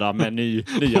nästa runda med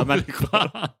nya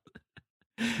människor.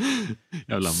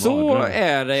 Så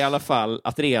är det i alla fall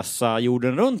att resa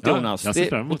jorden runt, Jonas. Ja,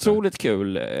 det är otroligt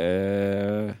kul.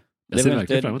 Det är väl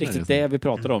inte riktigt det vi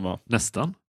pratar om, va?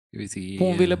 Nästan.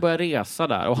 Hon ville börja resa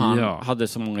där och han hade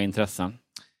så många intressen.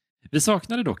 Vi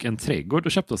saknade dock en trädgård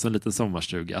och köpte oss en liten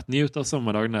sommarstuga. Att njuta av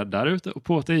sommardagarna där ute och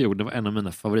på till jorden var en av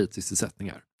mina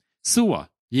favoritsysselsättningar. Så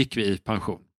gick vi i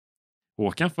pension.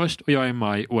 Håkan först och jag i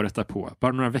maj året därpå.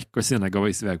 Bara några veckor senare gav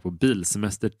vi oss iväg på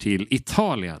bilsemester till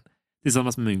Italien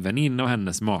tillsammans med min väninna och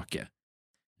hennes make.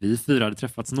 Vi 4 hade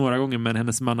träffats några gånger, men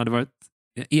hennes man hade varit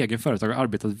egen företag och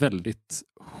arbetat väldigt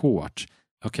hårt.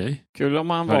 Okej. Kul om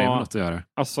han var något att göra.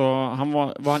 Alltså,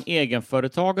 var han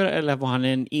egenföretagare eller var han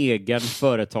en egen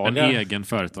företagare? En egen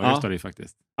företagare står det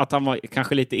faktiskt. Att han var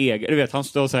kanske lite egen. Du vet, han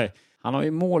står och säger, han har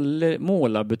ju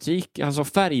målarbutik, alltså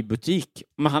färgbutik.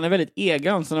 Men han är väldigt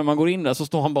egen, så när man går in där så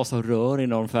står han bara så rör i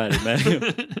någon färg med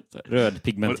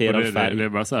rödpigmenterad färg. Det är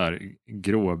bara så här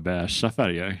gråbeiga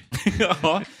färger.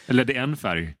 Ja. Eller det är en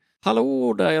färg.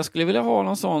 Hallå där, jag skulle vilja ha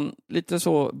någon sån lite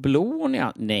så blå.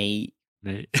 Nej.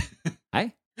 Nej.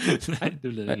 Nej, det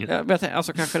blir inget.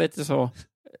 Alltså kanske lite så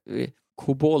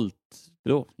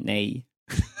koboltblå. Nej.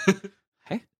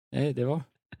 Nej, det var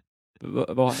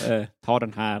ta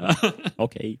den här.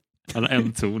 Okej. Han har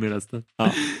en ton i resten.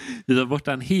 Ja. Vi var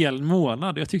borta en hel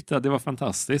månad. Jag tyckte att det var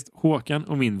fantastiskt. Håkan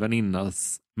och min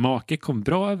väninnas make kom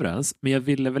bra överens, men jag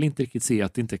ville väl inte riktigt se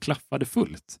att det inte klaffade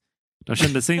fullt. De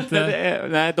kände sig inte...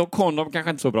 Nej, de kanske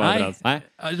inte så bra överens. Nej.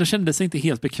 De kände sig inte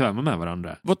helt bekväma med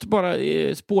varandra. Låt bara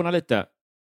spåna lite.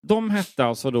 De hette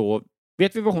alltså då...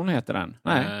 Vet vi vad hon heter än?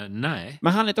 Nej. Nej.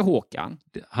 Men han heter Håkan.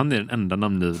 Han är den enda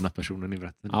namngivna personen i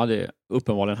berättelsen. Ja, det är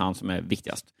uppenbarligen han som är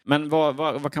viktigast. Men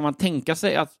vad kan man tänka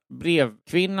sig att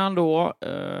brevkvinnan då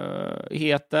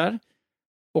heter?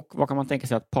 Och vad kan man tänka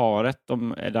sig att paret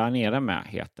de är där nere med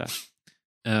heter?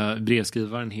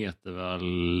 Brevskrivaren heter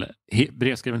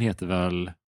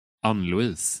väl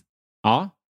Ann-Louise. Ja.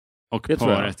 Och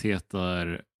paret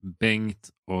heter Bengt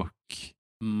och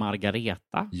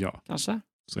Margareta. Ja. Kanske?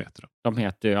 Så heter de. De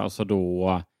heter ju alltså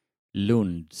då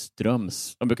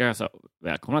Lundströms. De brukar säga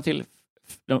välkomna till,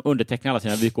 de undertecknar alla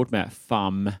sina vykort med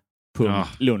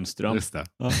fam.Lundström. Just det.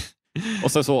 Ja.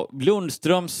 Och så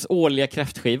Lundströms årliga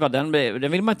kräftskiva, den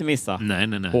vill man inte missa.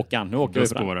 Nej. Håkan, nu åker vi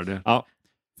på den. Ja.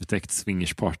 Förtäckt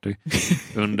swingersparty.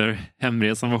 Under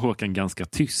hemresan var Håkan ganska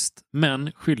tyst,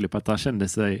 men skyllde på att han kände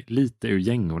sig lite ur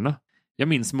gängorna. Jag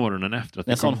minns morgonen efter att...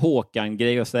 En sån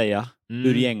Håkan-grej att säga,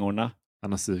 ur gängorna.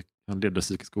 Han ledde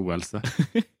psykisk ohälsa.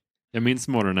 Jag minns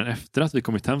morgonen efter att vi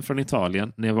kommit hem från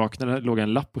Italien. När jag vaknade låg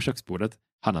en lapp på köksbordet.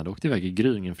 Han hade åkt iväg i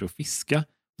gryningen för att fiska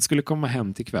och skulle komma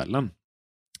hem till kvällen.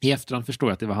 I efterhand förstår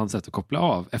jag att det var hans sätt att koppla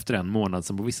av efter en månad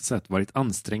som på vissa sätt varit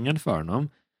ansträngande för honom.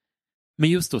 Men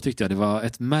just då tyckte jag det var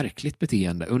ett märkligt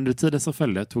beteende. Under tiden som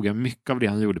följde tog jag mycket av det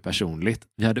han gjorde personligt.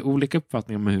 Vi hade olika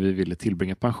uppfattningar om hur vi ville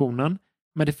tillbringa pensionen,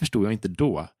 men det förstod jag inte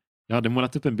då. Jag hade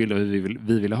målat upp en bild av hur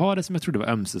vi ville ha det som jag trodde var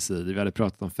ömsesidigt. Vi hade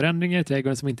pratat om förändringar i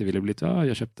trädgården som inte ville bli... Ja,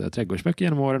 jag köpte trädgårdsböcker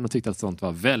genom åren och tyckte att sånt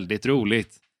var väldigt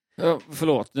roligt.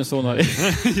 Förlåt, nu såg jag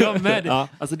ja, men ja.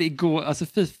 Alltså det går... Alltså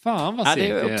fy fan vad det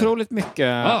är otroligt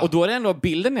mycket. Och då är det ändå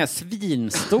bilden är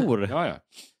svinstor. ja.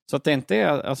 Så att det inte är...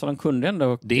 Alltså de kunde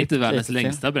ändå... Det är inte världens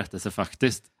längsta berättelse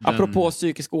faktiskt. Apropå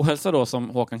psykisk ohälsa då som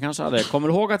Håkan kanske hade. Kommer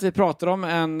du ihåg att vi pratade om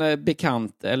en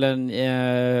bekant eller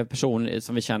en person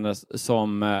som vi känner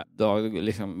som då,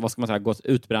 liksom, vad ska man säga, gått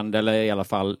utbränd eller i alla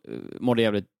fall mår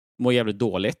jävligt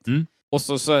dåligt. Mm. Och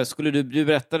så skulle du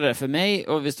berätta det för mig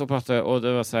och vi stod och pratade och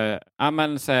det var så här, ja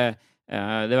men så här,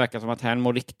 det verkar som att han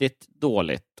mår riktigt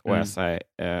dåligt och jag säger,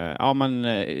 ja men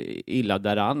illa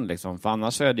däran liksom, för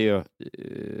annars är det ju,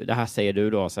 det här säger du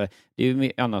då, så här, det är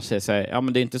ju annars så här, ja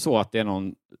men det är inte så att det är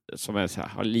någon som är så här,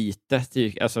 har lite,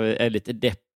 alltså är lite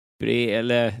depprig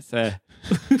eller så här.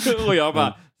 Och jag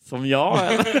bara, som jag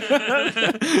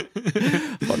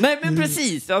nej men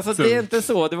precis, alltså det är inte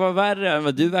så, det var värre än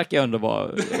vad du verkar ändå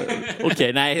vara.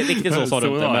 Okej, nej, riktigt så sa du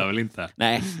inte. Jag väl inte.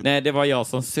 Nej, det var jag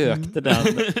som sökte den.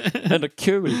 Ändå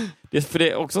kul. För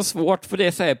det är också svårt, för det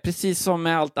är så här, precis som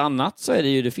med allt annat så är det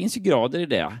ju, det finns ju grader i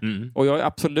det. Och jag är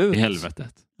absolut... I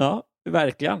helvetet. Ja,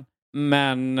 verkligen.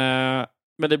 Men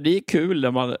det blir kul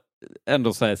när man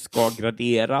ändå så här ska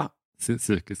gradera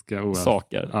psykiska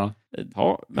saker.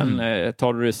 Ja, men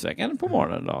tar du ryssvängen på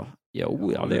morgonen då?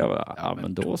 Jo, ja, det gör jag. Ja,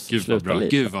 men då slutar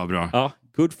lite. Gud vad bra. Ja,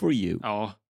 good for you.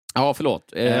 Ja,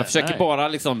 förlåt. Jag försöker bara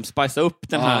liksom spicea upp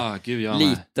den här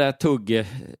lite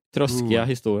tröskiga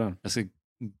historien. Jag ska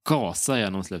gasa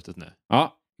igenom slutet nu.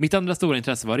 Ja. Mitt andra stora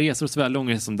intresse var resor, såväl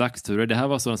långresor som dagsturer. Det här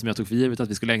var sådant som jag tog för givet att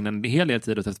vi skulle ägna en hel del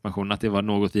tid åt efter pensionen, att det var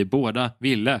något vi båda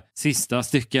ville. Sista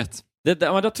stycket.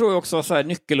 Men det tror jag också så här,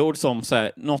 nyckelord som så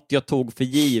här, något jag tog för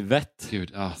givet.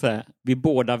 Gud, ja. Så här, vi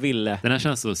båda ville. Den här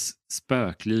känns så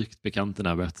spöklikt bekant, den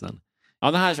här berättelsen.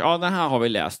 Ja, den här har vi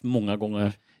läst många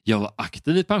gånger. Jag var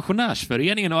aktiv i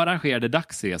pensionärsföreningen och arrangerade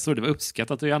dagsresor. Det var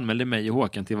uppskattat och jag anmälde mig och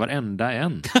Håkan till varenda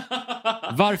en.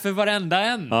 Varför varenda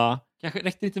en? Ja. Kanske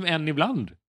räckte inte med en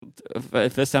ibland.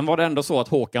 För sen var det ändå så att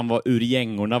Håkan var ur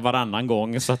gängorna varannan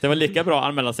gång. Så att det var lika bra att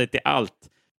anmäla sig till allt.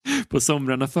 På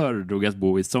somrarna föredrog att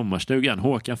bo i sommarstugan.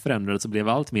 Håkan förändrades och blev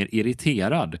allt mer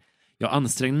irriterad. Jag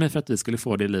ansträngde mig för att vi skulle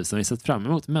få det liv som vi sett fram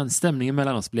emot, men stämningen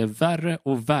mellan oss blev värre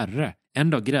och värre. En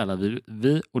dag grälade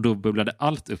vi och då bubblade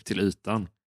allt upp till ytan.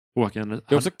 Håkan,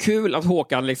 det är också kul att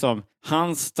Håkan liksom,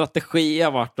 hans strategi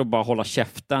har varit att bara hålla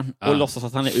käften och låtsas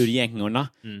att han är ur gängorna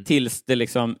tills det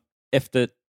liksom efter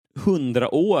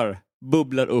 100 år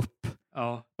bubblar upp.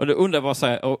 Ja. Och det undrar vad så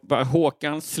här, och bara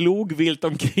Håkan slog vilt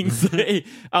omkring sig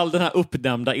all den här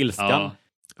uppdämda ilskan. Ja.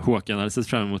 Håkan hade sett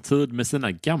fram emot tid med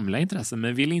sina gamla intressen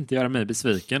men ville inte göra mig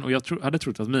besviken och jag hade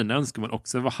trott att mina önskemål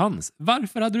också var hans.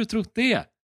 Varför hade du trott det?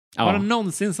 Ja. Har han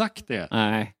någonsin sagt det?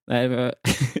 Nej.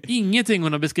 Ingenting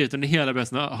hon har beskrivit under hela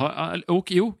berättelsen.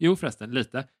 Och jo förresten,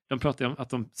 lite. De pratade om att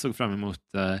de såg fram emot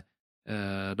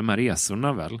de här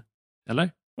resorna väl? Eller?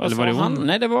 Eller var det hon?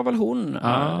 Nej, det var väl hon.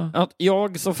 Att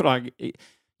jag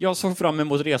såg fram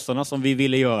emot resorna som vi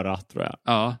ville göra, tror jag.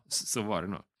 Ja, så var det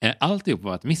nog. Alltihop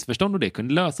var ett missförstånd och det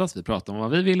kunde lösas. Vi pratade om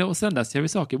vad vi ville och sen dess gör vi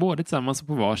saker både tillsammans och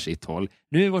på var sitt håll.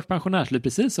 Nu är vårt pensionärsliv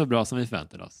precis så bra som vi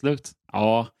förväntade oss. Slut.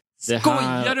 Ja.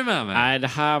 Skojar du med mig? Nej, det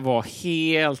här var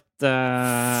helt...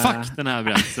 Fuck den här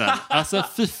berättelsen. Alltså,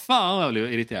 fy fan vad jag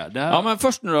blev irriterad. Här... Ja, men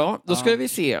först nu då ska vi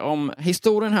se om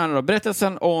historien här nu då.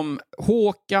 Berättelsen om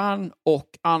Håkan och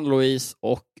Ann-Louise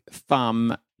och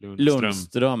Fam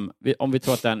Lundström. Om vi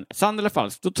tror att den är sann eller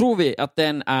falsk, då tror vi att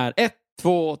den är 1,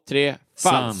 2, 3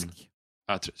 falsk.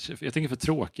 Jag tänker för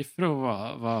tråkig för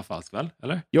att vara falsk, väl?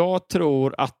 Eller? Jag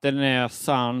tror att den är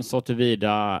sann så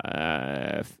tillvida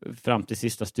fram till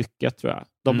sista stycket, tror jag.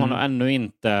 De har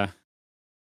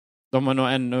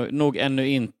nog ännu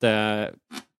inte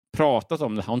pratat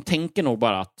om det. Hon tänker nog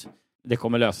bara att det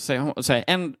kommer lösa sig.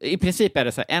 I princip är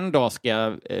det så här, en dag ska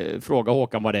jag fråga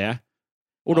Håkan vad det är.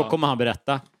 Och då kommer han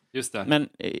berätta. Just det. Men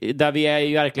där vi är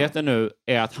i verkligheten nu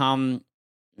är att han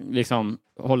liksom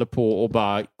håller på och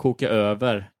bara koka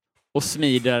över och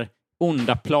smider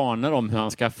onda planer om hur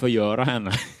han ska förgöra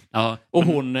henne. Ja. Och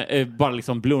hon bara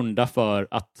liksom blundar för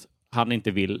att han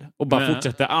inte vill och bara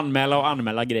fortsätter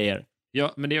anmäla grejer.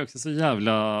 Ja, men det är också så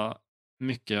jävla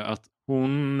mycket att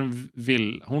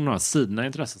hon har sina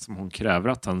intressen som hon kräver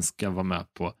att han ska vara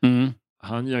med på.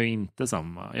 Han gör ju inte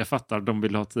samma. Jag fattar att de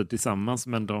vill ha tid tillsammans,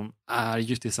 men de är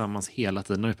ju tillsammans hela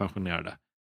tiden när de är pensionerade.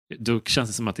 Då känns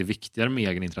det som att det är viktigare med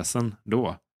egenintressen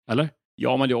då, eller?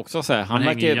 Ja, men det är också så här,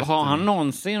 har han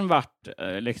någonsin varit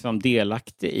liksom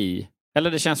delaktig i,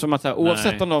 eller det känns som att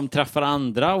oavsett om de träffar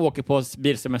andra och åker på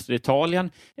bilsemester i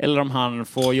Italien eller om han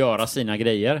får göra sina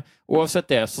grejer, oavsett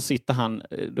det så sitter han,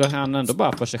 då är han ändå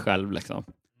bara för sig själv liksom.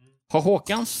 Har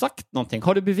Håkan sagt någonting?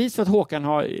 Har du bevis för att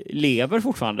Håkan lever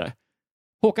fortfarande?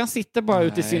 Håkan sitter bara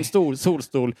ute i sin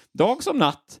solstol, dag som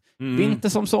natt, vinter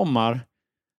som sommar.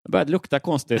 Det börjar lukta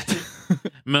konstigt.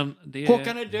 Men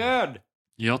Håkan är död!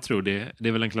 Jag tror det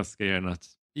är väl en klassisk grej att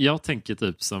jag tänker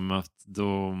typ som att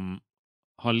de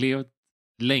har levt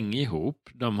länge ihop.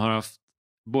 De har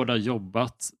båda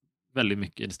jobbat väldigt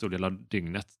mycket en stor del av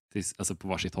dygnet alltså på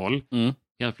varsitt håll.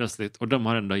 Helt plötsligt. Och de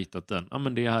har ändå hittat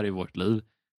men det här är vårt liv.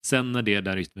 Sen när det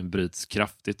där rytmen bryts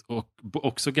kraftigt och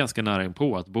också ganska nära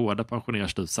på att båda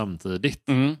pensioneras typ samtidigt.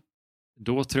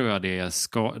 Då tror jag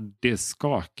det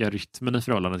skakar rytmen i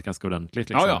förhållandet ganska ordentligt.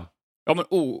 Liksom. Ja, men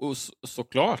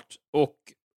såklart. Och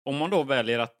om man då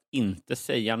väljer att inte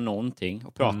säga någonting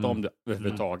och prata om det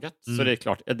överhuvudtaget så det är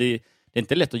klart, det är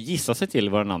inte lätt att gissa sig till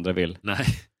vad den andra vill. Nej.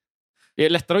 Det är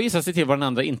lättare att gissa sig till vad den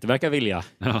andra inte verkar vilja.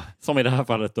 Ja. Som i det här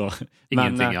fallet då.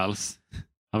 Ingenting alls.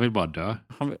 Han vill bara dö.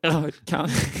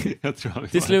 Jag tror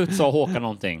till slut sa Håkan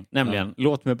någonting. Nämligen,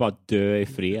 låt mig bara dö i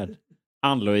fred.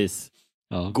 Ann-Louise,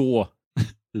 gå.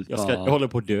 Jag håller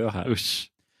på att dö här. Usch.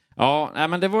 Ja, nej,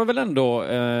 men det var väl ändå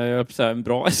en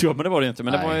bra men det var det inte.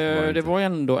 Men det var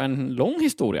ändå en lång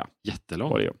historia.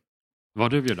 Jättelång. Vad har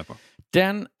du bjuder på?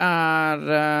 Den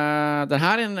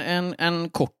här är en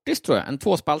kortis tror jag. En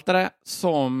tvåspaltare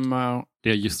som... Det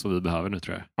är just vad vi behöver nu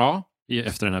tror jag. Ja.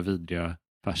 Efter den här vidriga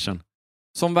färsen.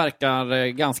 Som verkar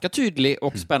ganska tydlig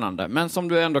och spännande. Men som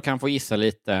du ändå kan få gissa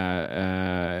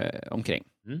lite omkring.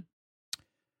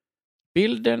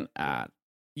 Bilden är...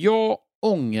 Jag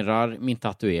ångrar min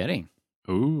tatuering.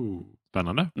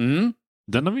 Spännande.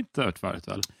 Den har vi inte hört förut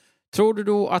väl? Tror du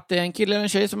då att det är en kille eller en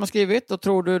tjej som har skrivit? Och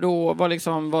tror du då,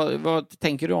 vad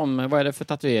tänker du om? Vad är det för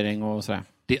tatuering och sådär?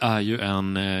 Det är ju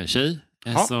en tjej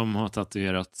som har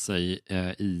tatuerat sig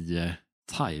i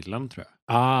Thailand tror jag.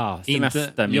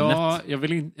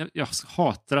 Semesterminnet. Jag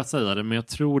hatar att säga det, men jag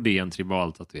tror det är en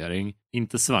tribal tatuering.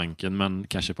 Inte svanken, men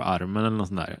kanske på armen eller något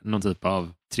sånt där. Någon typ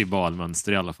av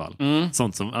tribalmönster i alla fall.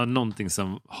 Sånt som, någonting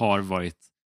som har varit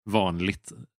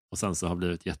vanligt och sen så har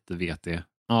blivit jätte-VT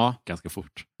ganska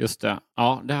fort. Just det.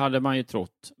 Ja, det hade man ju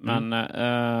trott. Men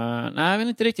nej, men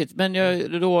inte riktigt. Men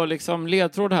jag då liksom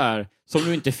ledtråd här som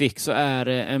du inte fick så är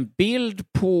det en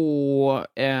bild på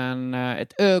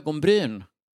ett ögonbryn.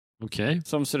 Okay.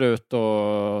 Som ser ut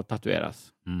att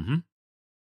tatueras.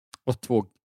 Och 2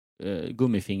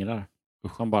 gummifingrar.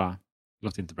 Som bara...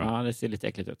 Låter inte bra. Ja, det ser lite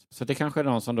äckligt ut. Så det kanske är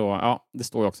någon som då... Ja, det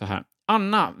står ju också här.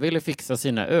 Anna ville fixa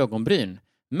sina ögonbryn.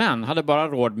 Men hade bara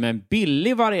råd med en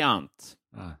billig variant.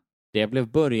 Det blev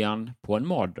början på en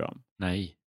mardröm.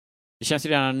 Nej. Det känns ju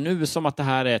redan nu som att det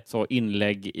här är ett så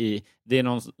inlägg i... Det är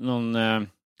någon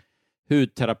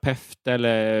hudterapeut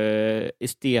eller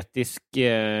estetisk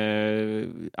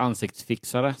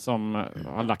ansiktsfixare som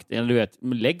har lagt... Eller du vet,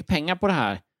 lägg pengar på det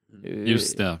här.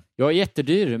 Just det. Jag är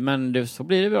jättedyr, men så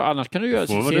blir det väl. Annars kan du göra...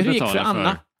 Se hur det gick för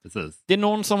Anna. Precis. Det är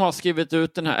någon som har skrivit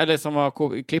ut den här, eller som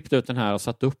har klippt ut den här och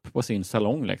satt upp på sin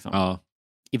salong liksom. Ja.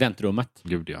 I väntrummet.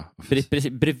 Gud ja.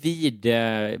 Bredvid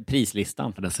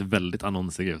prislistan. Den ser väldigt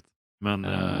annonsig ut. Men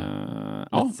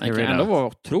ja, det kan ändå vara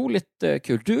otroligt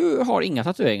kul. Du har inga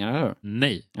tatueringar, eller hur?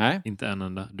 Nej, inte en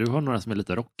enda. Du har några som är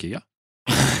lite rockiga.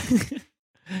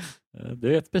 Du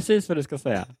vet precis vad du ska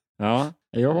säga. Ja,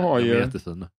 jag har ju...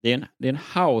 Det är en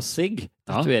houseig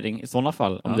tatuering i sådana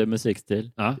fall, om det är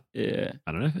musikstil. Ja,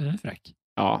 den är fräck.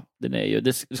 Ja, den är ju...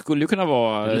 Det skulle ju kunna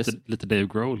vara... Lite Dave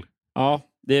Grohl. Ja,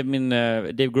 det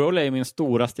är Dave Grohl är min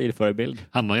stora stilförebild.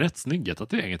 Han har ju rätt snygga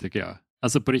tatueringar tycker jag.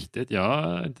 Alltså på riktigt, jag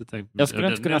har inte tänkt... Jag skulle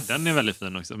inte kunna... Den är väldigt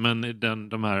fin också, men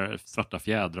de här svarta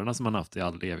fjädrarna som han haft i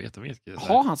all evighet.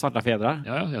 Har han svarta fjädrar?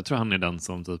 Ja, jag tror han är den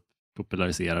som typ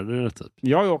populariserade det typ.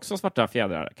 Jag har ju också svarta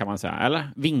fjädrar kan man säga,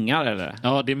 eller? Vingar eller?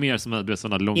 Ja, det är mer som att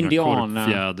sådana långa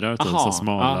korpfjädrar typ, så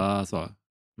smala så.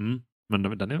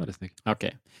 Men den är väldigt snygg.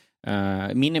 Okej.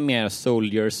 Min är mer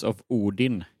Soldiers of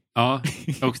Odin. Ja,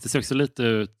 och det ser också lite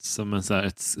ut som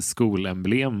ett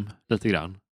skolemblem lite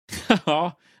grann.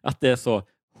 Ja, att det är så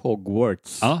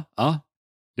Hogwarts. Ja.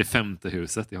 Det 5:e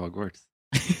huset i Hogwarts.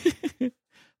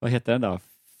 Vad heter den då?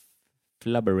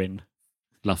 Flubberin.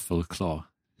 Fluffleclaw.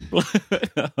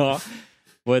 Ja.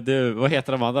 Vad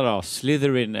heter de andra då?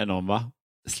 Slytherin är någon, va?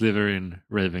 Slytherin,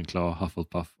 Ravenclaw,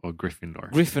 Hufflepuff och Gryffindor.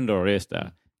 Gryffindor, just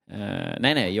det.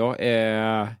 Nej, jag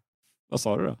är... Vad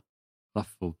sa du då?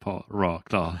 Raw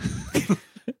Club.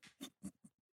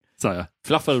 Sa jag.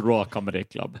 Fluffle Raw Comedy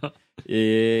Club.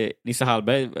 Nisse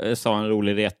Hallberg sa en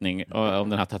rolig retning om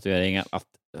den här tatueringen att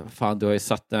fan,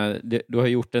 du har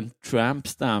gjort en tramp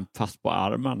stamp fast på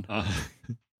armen. Ja.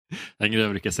 En grej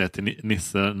jag brukar säga till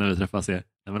Nisse när vi träffas är: nej,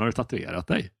 men har du tatuerat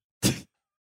dig?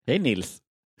 Hej Nils.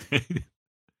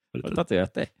 Har du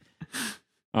tatuerat dig?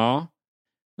 Ja.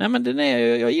 Nej, men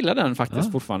jag gillar den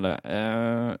faktiskt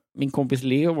fortfarande. Min kompis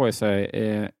Leo var ju så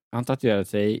här, han tatuerade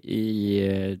sig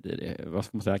i vad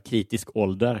ska man säga, kritisk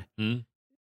ålder.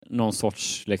 Någon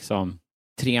sorts liksom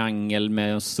triangel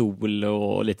med en sol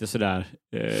och lite sådär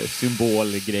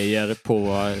symbolgrejer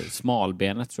på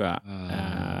smalbenet tror jag.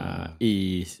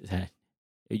 I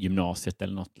gymnasiet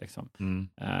eller något liksom.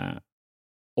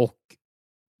 Och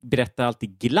berättar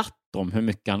alltid glatt om hur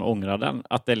mycket han ångrar den.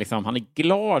 Att det liksom, han är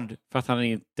glad för att han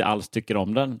inte alls tycker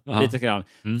om den. Lite grann.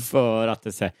 För att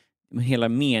det säger, hela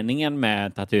meningen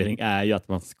med tatuering är ju att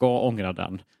man ska ångra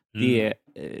den. Det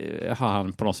har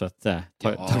han på något sätt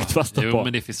tagit fasta på. Jo,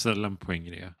 men det finns väl en poäng i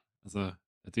det. Alltså,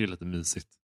 jag tycker det är lite mysigt.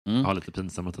 Jag har lite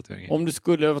pinsamma tatueringar. Om du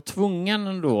skulle vara tvungen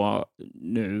ändå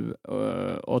nu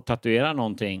att tatuera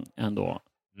någonting ändå.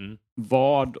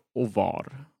 Vad och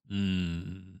var?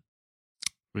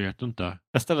 Jag vet inte.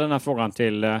 Jag ställer den här frågan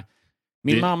till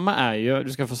min mamma är ju, du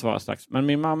ska få svara strax, men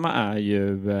min mamma är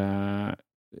ju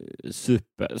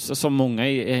som många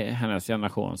i hennes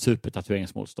generation,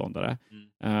 supertatueringsmotståndare.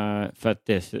 För att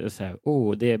det är så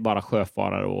här, det är bara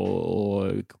sjöfarare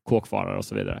och kåkfarare och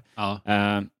så vidare.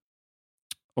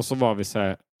 Och så var vi så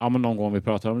här, men någon gång vi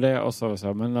pratade om det och så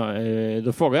här, men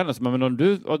då frågade jag henne, men om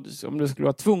du skulle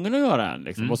vara tvungen att göra en,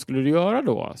 liksom, vad skulle du göra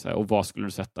då? Så här, och vad skulle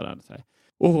du sätta den? Så här.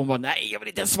 Och hon bara, nej, jag vill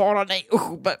inte ens svara, nej,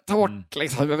 ta bort,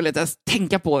 liksom. Jag vill inte ens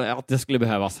tänka på att det skulle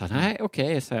behövas. Så här, nej,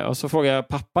 okej. Så här. Och så frågade jag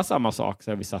pappa samma sak,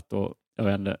 så här, vi satt och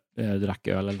drack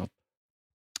öl eller något.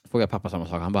 Frågade pappa samma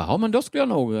sak, han bara, men då skulle jag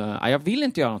nog, jag vill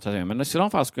inte göra något, men i så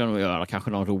fall skulle jag nog göra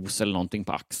kanske någon ros eller någonting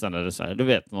på axeln eller så här, du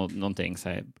vet, någonting. Så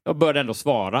här. Jag började ändå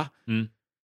svara.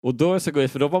 Och då så går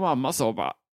jag, för då var mamma så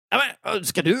bara, men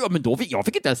ska du? Men då jag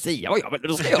fick inte ens säga vad jag vill.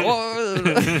 Då ska jag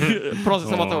på något sätt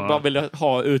som att de bara ville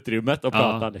ha utrymmet och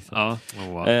prata. Liksom.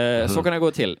 Så kan det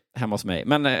gå till hemma hos mig.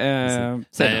 Men nej,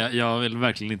 jag vill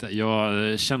verkligen inte.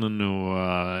 Jag känner nog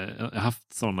jag har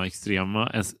haft sådana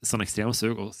extrema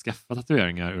sug att skaffa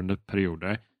tatueringar under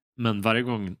perioder. Men varje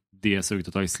gång det suget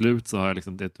har tagit slut så har jag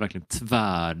liksom, det är verkligen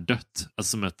tvärdött.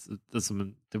 Alltså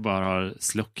som det bara har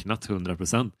slocknat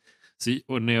 100%.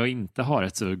 Och när jag inte har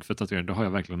ett sug för tatuering, då har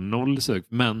jag verkligen 0 sug.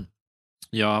 Men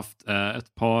jag har haft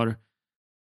ett par,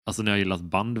 alltså när jag gillat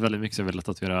band väldigt mycket, så jag vill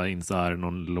tatuera in så här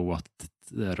någon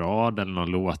låtrad eller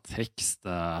någon låttext.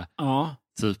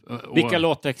 Typ, vilka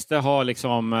låttexter har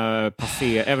liksom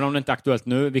passerat, även om det inte är aktuellt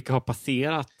nu, vilka har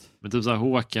passerat? Men typ så här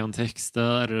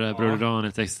Håkan-texter, Broder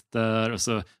Daniel-texter, och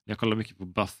så jag kollar mycket på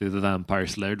Buffy the Vampire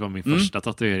Slayer, det var min första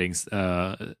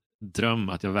tatueringsdröm,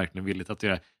 att jag verkligen ville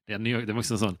tatuera. Det var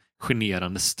också en sån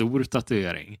generande stor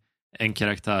tatuering. En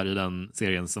karaktär i den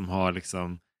serien som har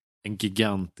liksom en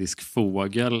gigantisk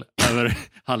fågel över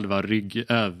halva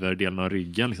överdelen av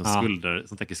ryggen, liksom skulder,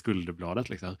 som täcker skulderbladet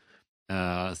liksom.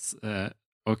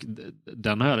 Och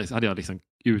den hade jag liksom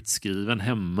utskriven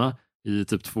hemma i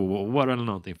typ 2 år eller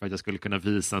någonting, för att jag skulle kunna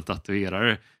visa en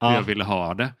tatuerare hur jag ville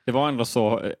ha det. Det var ändå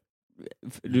så,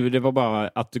 det var bara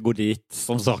att du går dit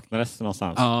som saknades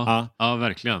någonstans. Ja,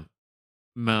 verkligen.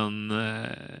 Men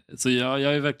så jag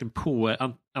är verkligen på,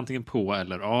 antingen på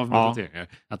eller av med tatueringar.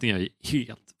 Antingen jag är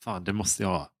helt, fan det måste jag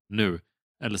ha nu,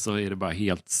 eller så är det bara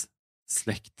helt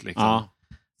släckt liksom.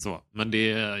 Så, men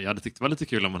jag hade tyckt det var lite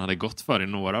kul om man hade gått för i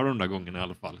några av de där gångerna i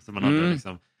alla fall. Så man hade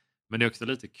liksom, men det är också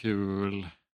lite kul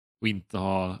att inte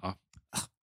ha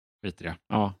skit i det.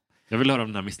 Jag vill höra om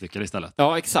den här misslyckade istället.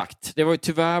 Ja, exakt. Det var ju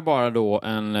tyvärr bara då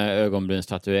en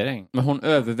ögonbrynstatuering. Men hon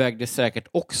övervägde säkert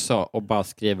också att bara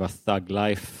skriva Thug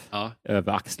Life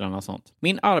över axlarna och sånt.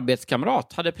 Min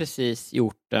arbetskamrat hade precis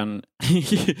gjort en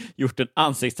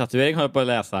ansiktstatuering, har jag på att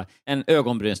läsa. En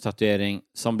ögonbrynstatuering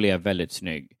som blev väldigt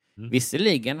snygg.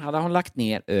 Visserligen hade hon lagt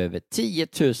ner över 10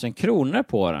 000 kronor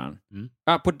på den.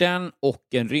 På den och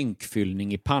en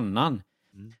rynkfyllning i pannan.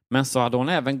 Men så hade hon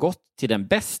även gått till den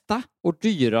bästa och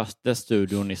dyraste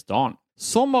studion i stan.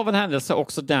 Som av en händelse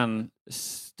också den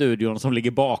studion som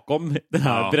ligger bakom den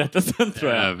här berättelsen,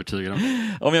 tror jag. Övertygad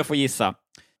om jag får gissa.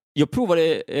 Jag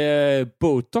provade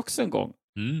Botox en gång.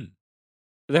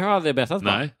 Det har jag aldrig berättat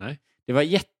om. Nej. Det var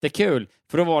jättekul.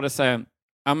 För då var det så här,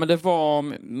 Ja, men det var...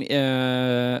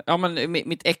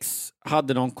 mitt ex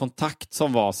hade någon kontakt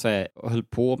som var så höll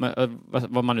på med,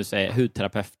 vad man nu säger,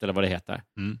 hudterapeut eller vad det heter.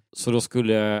 Så då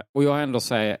skulle... Och jag ändå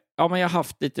säger... Ja, men jag har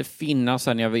haft lite finnar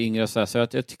sen när jag var yngre. Så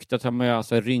jag tyckte att jag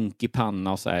var rynkig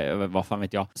panna och så här, vad fan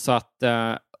vet jag. Så att...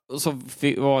 så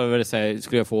var det så här,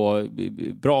 skulle jag få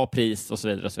bra pris och så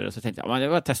vidare. Så tänkte jag,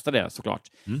 jag testa det såklart.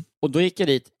 Och då gick jag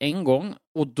dit en gång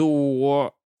och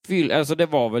då... Alltså det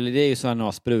är ju så här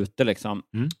några sprutor liksom.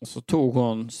 Och så tog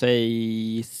hon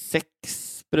sig 6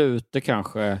 sprutor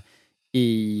kanske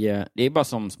det är bara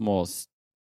som små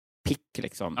pick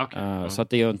liksom. Okay. Så att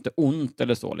det gör inte ont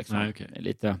eller så liksom. Nej, okay.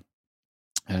 Lite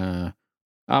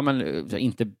men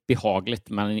inte behagligt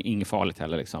men inget farligt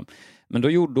heller liksom. Men då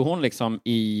gjorde hon liksom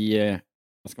i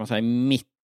vad ska man säga,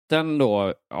 mitten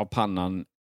då av pannan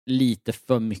lite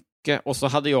för mycket och så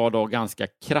hade jag då ganska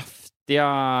kraftiga,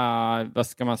 vad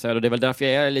ska man säga, och det är väl därför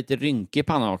jag är lite rynkig i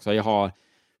pannan också. Jag har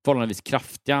förhållandevis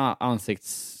kraftiga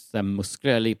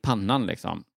ansiktsmuskler i pannan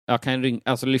liksom. Jag kan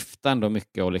lyfta ändå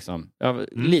mycket och liksom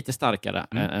lite starkare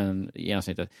än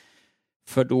genomsnittet.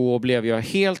 För då blev jag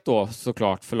helt då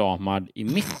såklart förlamad i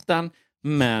mitten,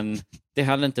 men det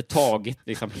hade inte tagit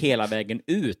liksom hela vägen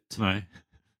ut. Nej.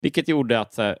 Vilket gjorde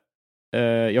att så här,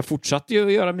 jag fortsatte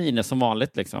ju göra miner som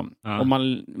vanligt liksom. Ja. Och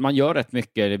man gör rätt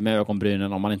mycket med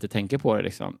ögonbrynen om man inte tänker på det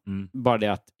liksom. Bara det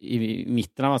att i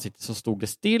mitten av ansiktet så stod det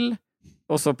still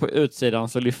och så på utsidan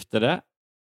så lyfte det.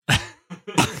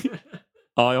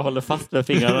 Ja, jag håller fast med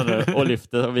fingrarna nu och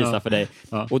lyfter och visar för dig.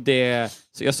 Ja. Och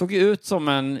så jag såg ut som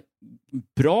en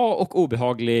bra och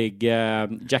obehaglig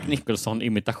Jack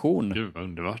Nicholson-imitation. Gud, vad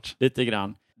underbart. Lite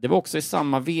grann. Det var också i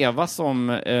samma veva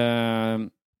som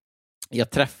jag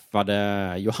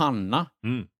träffade Johanna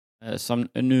som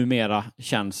numera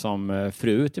känns som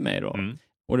fru till mig då.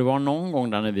 Och det var någon gång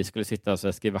där när vi skulle sitta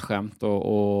och skriva skämt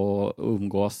och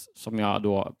umgås som jag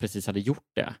då precis hade gjort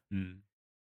det.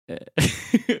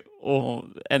 Och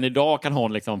än idag kan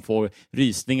hon liksom få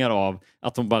rysningar av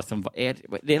att hon bara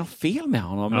det är något fel med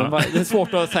honom. Ja. Det är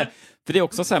svårt att säga, för det är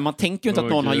också så här, man tänker ju inte att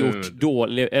någon har gjort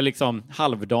dålig liksom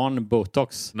halvdan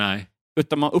botox. Nej.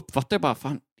 Utan man uppfattar bara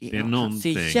fan, han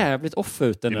ser jävligt off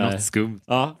ut den där. Det är något skumt.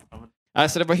 Ja.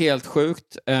 Alltså det var helt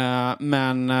sjukt,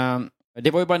 men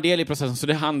det var ju bara en del i processen, så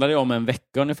det handlade om en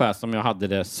vecka ungefär som jag hade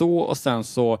det så, och sen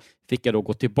så fick jag då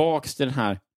gå tillbaks till den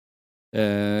här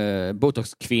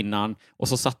botoxkvinnan och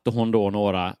så satte hon då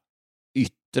några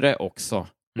yttre också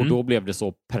och då blev det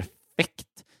så perfekt.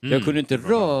 Jag kunde inte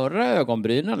röra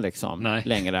ögonbrynen liksom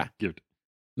längre. Gud.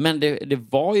 Men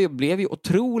det blev ju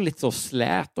otroligt så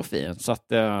slät och fint, så att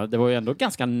det var ju ändå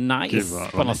ganska nice. Gud,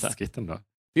 på något sätt. Ändå.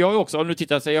 Jag har ju också, om du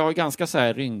tittar, så jag har ganska så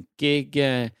här rynkig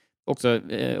också,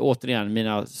 återigen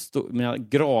mina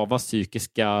grava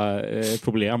psykiska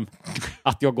problem.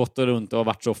 Att jag gått runt och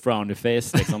varit så frowny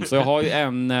face liksom. Så jag har ju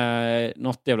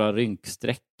något jävla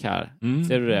rynksträck här.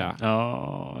 Ser du det?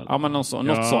 Ja, men något sånt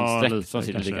streck som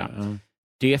sitter lite grann. Ja.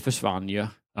 Det försvann ju.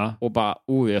 Ja. Och bara,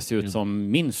 jag ser ut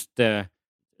som minst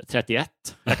 31.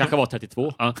 Jag kanske var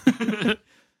 32. Ja.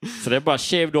 Så det är bara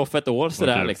shaved off ett år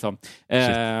sådär liksom.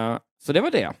 Så det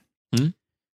var det.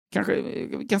 Kanske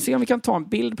vi kan se om vi kan ta en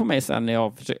bild på mig sen när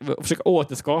jag försöker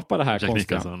återskapa det här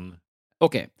konstiga.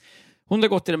 Okej. Hon hade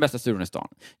gått till den bästa studion i stan.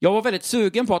 Jag var väldigt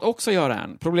sugen på att också göra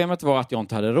en. Problemet var att jag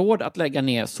inte hade råd att lägga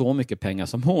ner så mycket pengar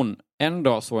som hon. En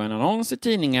dag såg jag en annons i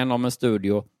tidningen om en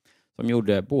studio som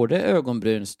gjorde både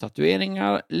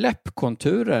ögonbrynstatueringar,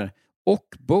 läppkonturer och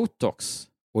botox.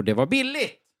 Och det var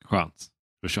billigt. Skönt.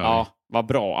 Ja, vad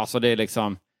bra. Alltså det är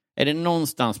liksom, är det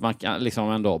någonstans man kan liksom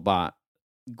ändå bara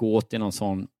gå till någon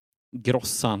sån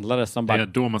grosshandlare som bara... Det är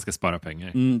då man ska spara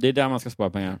pengar. Det är där man ska spara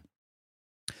pengar.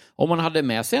 Om man hade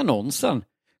med sig annonsen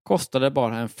kostade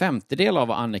bara en 50-del av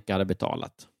vad Annika hade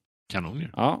betalat. Kanon.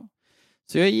 Ja.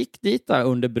 Så jag gick dit där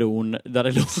under bron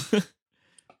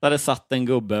där det satt en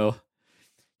gubbe och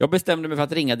jag bestämde mig för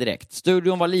att ringa direkt.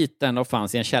 Studion var liten och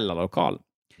fanns i en källarlokal.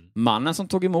 Mannen som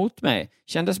tog emot mig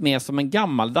kändes mer som en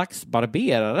gammaldags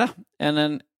barberare än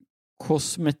en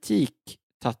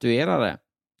kosmetiktatuerare.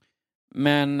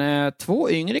 Men 2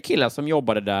 yngre killar som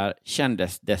jobbade där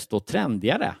kändes desto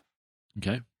trendigare.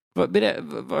 Okej.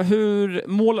 Hur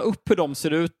måla upp hur de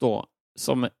ser ut då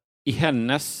som i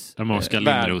hennes de Oskar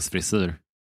Lindros-frisyr.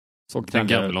 Den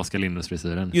gamla Oskar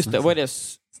Lindros-frisyren. Just det, vad är det?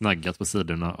 Snaggat på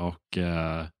sidorna och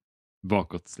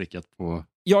bakåt slickat på...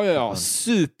 Ja.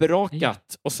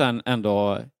 Superrakat. Och sen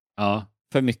ändå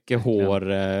för mycket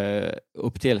hår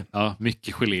upp till. Ja,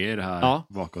 mycket gelé i det här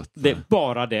bakåt. Det är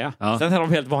bara det. Ja. Sen har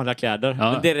de helt vanliga kläder.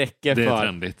 Ja, men det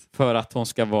räcker för att hon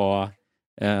ska vara...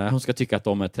 hon ska tycka att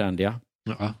de är trendiga.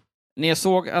 Ja. När jag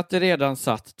såg att det redan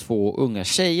satt 2 unga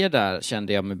tjejer där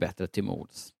kände jag mig bättre till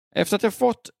mods. Efter att jag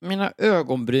fått mina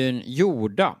ögonbryn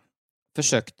gjorda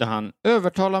försökte han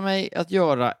övertala mig att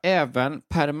göra även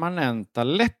permanenta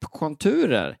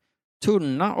läppkonturer.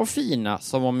 Tunna och fina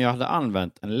som om jag hade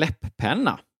använt en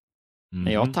läpppenna.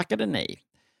 Men jag tackade nej.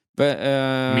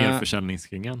 Mer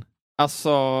försäljningskringen. Alltså,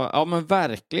 ja men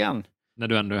verkligen. När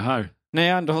du ändå är här. När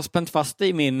jag ändå har spänt fast det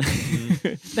i min...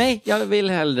 Nej, jag vill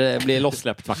hellre bli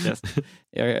lossläppt faktiskt.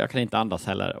 Jag kan inte andas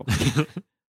heller.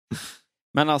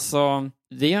 Men alltså,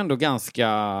 det är ändå ganska...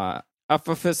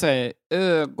 För att säga,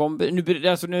 ögonbryn... Nu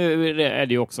är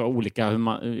det ju också olika hur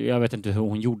man... Jag vet inte hur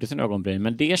hon gjorde sin ögonbryn.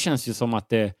 Men det känns ju som att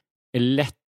det är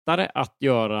lättare att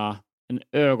göra en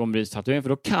ögonbrynstatuering. För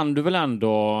då kan du väl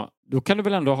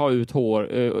ändå ha ut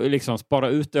hår, liksom spara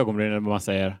ut ögonbrynen, vad man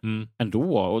säger,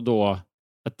 ändå. Och då...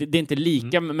 Att det är inte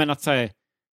lika, men att säga,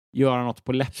 göra något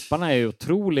på läpparna är ju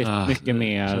otroligt mycket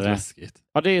mer...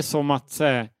 Ja, det är som att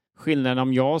säga, skillnaden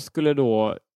om jag skulle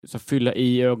då så fylla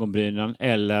i ögonbrynen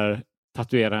eller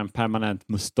tatuera en permanent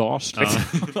mustasch. Liksom.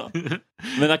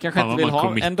 Men jag kanske inte vill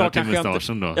ha en dag. Kanske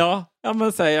inte, då. Ja,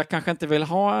 men säg, jag kanske inte vill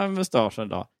ha en mustasch en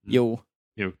dag. Jo,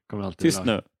 kommer alltid tyst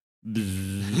nu.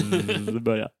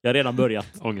 Jag har redan börjat.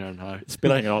 Ångrar den här.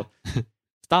 Spelar ingen roll.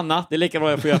 Stanna, det är lika bra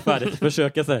jag får göra färdigt.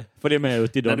 Försöka sig. Få det med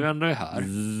ut i dörren. När du ändå är här.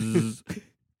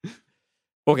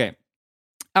 Okej.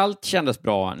 Allt kändes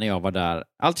bra när jag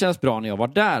var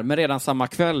där. Men redan samma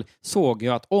kväll såg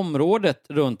jag att området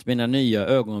runt mina nya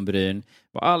ögonbryn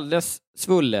var alldeles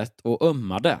svullet och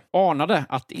ömmade. Anade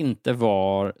att det inte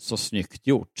var så snyggt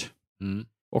gjort.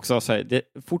 Och så säger det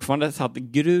fortfarande satt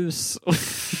grus.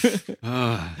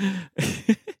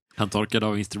 Han torkade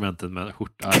av instrumentet med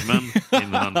skjortarmen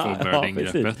innan han får börja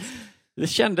ingreppet. Det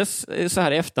kändes så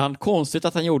här i efterhand konstigt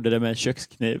att han gjorde det med en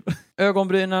kökskniv.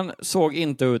 Ögonbrynen såg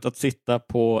inte ut att sitta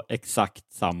på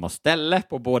exakt samma ställe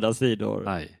på båda sidor.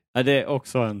 Nej. Det är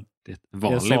också en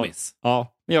vanlig miss.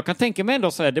 Ja, men jag kan tänka mig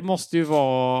ändå så här, det måste ju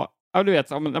vara... Ja, du vet,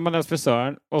 när man är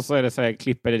frisören och så är det så här,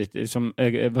 klipper det lite som,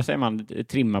 vad säger man,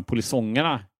 trimma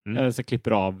polisongerna. Eller så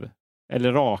klipper av,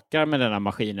 eller rakar med den här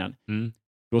maskinen.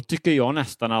 Då tycker jag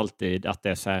nästan alltid att det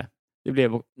är så här, det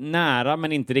blev nära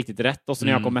men inte riktigt rätt. Och så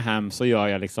när jag kommer hem så gör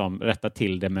jag liksom rätta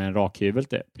till det med en rakhyvel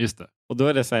typ. Just det. Och då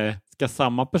är det så här, ska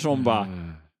samma person bara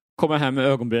komma hem med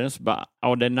ögonbrynen så bara,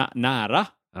 ja det är nära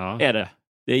är det.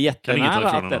 Det är jättenära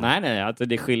att nej, att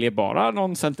det skiljer bara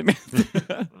någon centimeter.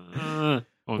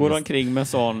 Går omkring med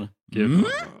sån...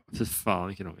 Fy fan,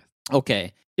 vilken ångest.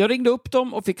 Okej. Jag ringde upp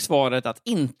dem och fick svaret att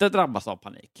inte drabbas av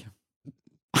panik.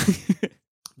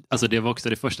 Alltså det var också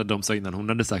det första de sa innan hon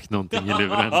hade sagt någonting i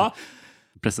luren.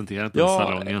 Presenterat den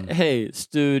salongen. Hej,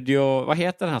 studio... Vad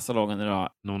heter den här salongen idag?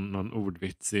 Någon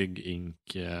ordvitsig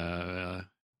ink-grej.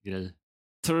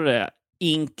 Tror du det?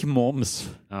 Ink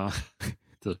Moms. Ja,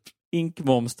 typ. Ink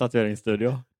Moms tatueringsstudio.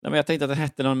 Nej, men jag tänkte att det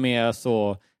hette någon mer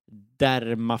så...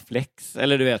 Dermaflex,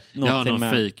 eller du vet någonting någon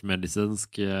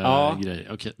fake-medicinsk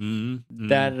grej. Okay.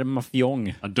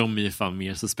 Dermafjong. Ja, de är ju fan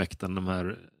mer suspekta än de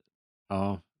här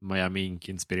Miami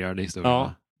Ink-inspirerade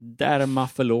historierna.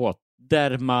 Ja,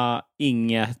 Derma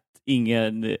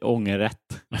ingen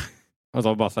ångerrätt. Och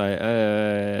så bara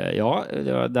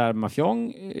säger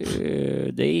Dermafjong,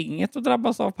 det är inget att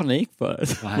drabbas av panik för.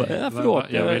 Nej, förlåt.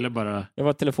 Jag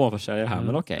var telefonförsäljare här,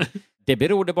 men okej. Det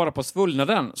berodde bara på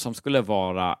svullnaden som skulle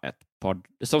vara ett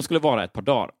par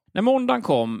dagar. När måndagen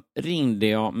kom ringde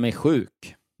jag mig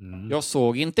sjuk. Jag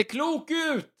såg inte klok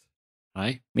ut!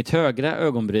 Nej. Mitt högra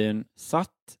ögonbryn satt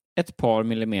ett par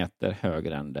millimeter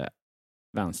högre än det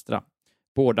vänstra.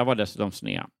 Båda var dessutom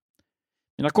sneda.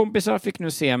 Mina kompisar fick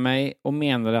nu se mig och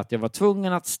menade att jag var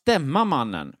tvungen att stämma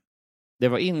mannen. Det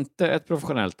var inte ett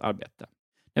professionellt arbete.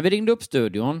 När vi ringde upp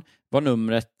studion var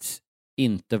numret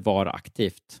inte var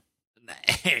aktivt.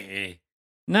 Nej.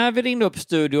 När vi ringde upp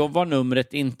studion var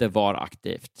numret inte var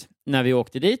aktivt. När vi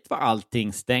åkte dit var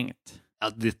allting stängt.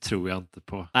 Ja, det tror jag inte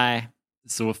på. Nej.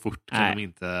 Så fort kan de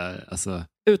inte... Alltså...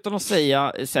 Utan att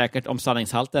säga säkert om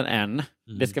sanningshalten än,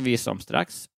 det ska vi gissa om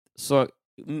strax, så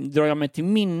drar jag mig till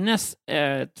minnes,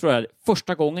 tror jag,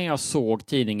 första gången jag såg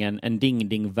tidningen En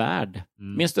Ding-Ding-värld.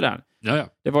 Minns du den? Ja.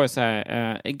 Det var ju så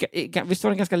här, visst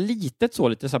var den ganska litet så,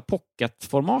 lite så här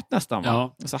pocketformat nästan,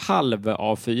 va? Så halv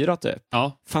A4 typ.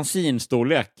 Ja.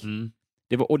 Fanzinstorlek.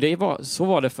 Så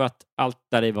var det för att allt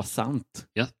där det var sant.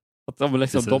 Ja. Att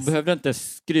de behövde inte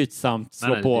skrytsamt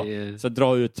så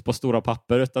dra ut på stora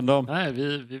papper, utan Nej,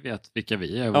 vi vet vilka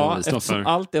vi är. Ja, eftersom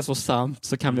allt är så sant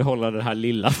så kan vi hålla det här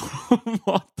lilla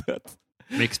formatet.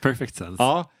 Makes perfect sense.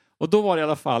 Ja, och då var det i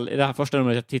alla fall, i det här första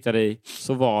numret jag tittade i,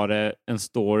 så var det en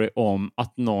story om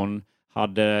att någon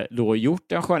hade då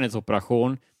gjort en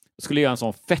skönhetsoperation, skulle göra en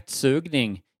sån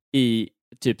fettsugning i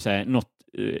typ så här, något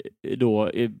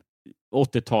då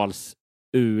 80-tals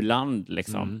u-land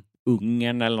liksom.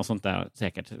 Ungern eller något sånt där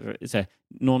säkert. Så här,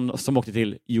 någon som åkte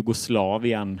till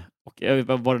Jugoslavien och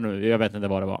vad var det nu? Jag vet inte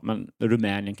vad det var, men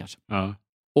Rumänien kanske. Ja.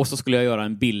 Och så skulle jag göra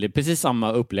en billig, precis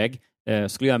samma upplägg.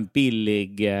 Skulle göra en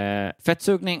billig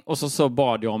fettsugning och så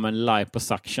bad jag om en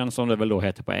liposuction som det väl då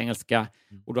heter på engelska.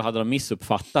 Och då hade de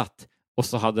missuppfattat. Och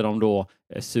så hade de då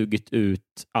sugit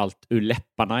ut allt ur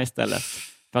läpparna istället.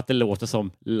 För att det låter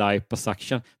som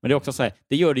liposuction. Men det är också så här,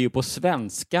 det gör det ju på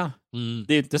svenska.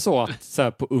 Det är inte så att så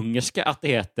här, på ungerska att det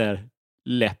heter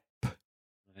läpp.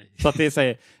 Så att det är så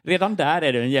här, redan där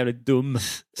är det en jävligt dum,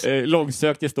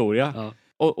 långsökt historia. Ja.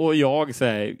 Och jag, så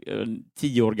här,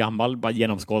 10 år gammal, bara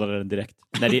genomskådade den direkt.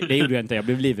 Nej, det gjorde jag inte. Jag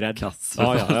blev livrädd.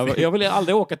 Jag ville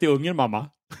aldrig åka till Ungern, mamma.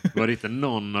 Var det inte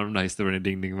någon av de där historierna i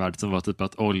Ding Ding Värld som var typ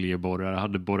att oljeborrare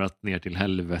hade borrat ner till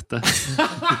helvete?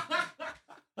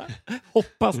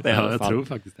 Hoppas det i alla fall. Jag tror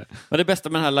faktiskt det. Men det bästa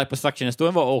med den här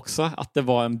liposuction-historien var också att det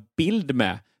var en bild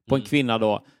med på en kvinna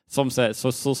då som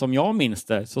så som jag minns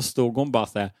det, så stod hon bara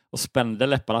så här och spände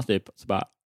läpparna typ så bara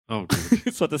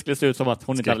så att det skulle se ut som att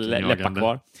hon inte hade läppar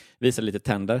kvar. Visade lite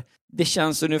tänder. Det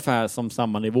känns ungefär som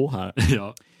samma nivå här.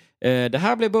 Ja. Det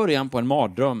här blev början på en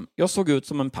mardröm. Jag såg ut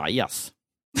som en pajas.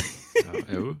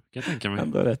 Jo, kan jag tänka mig.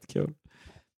 Ändå rätt kul.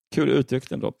 Kul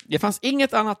uttryckt ändå. Det fanns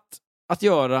inget annat att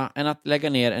göra än att lägga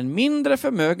ner en mindre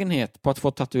förmögenhet på att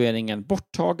få tatueringen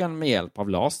borttagen med hjälp av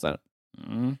laser.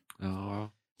 Ja.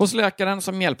 Hos läkaren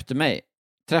som hjälpte mig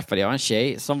träffade jag en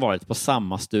tjej som varit på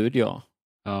samma studio.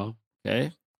 Ja.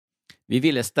 Okay. Vi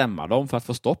ville stämma dem för att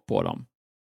få stopp på dem.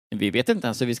 Men vi vet inte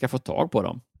ens hur vi ska få tag på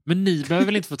dem. Men ni behöver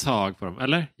väl inte få tag på dem,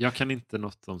 eller? Jag kan inte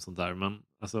något om sånt där, men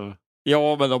alltså...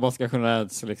 Ja, men om man ska kunna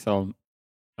liksom...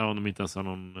 Ja, om de inte ens har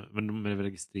någon... Men de är väl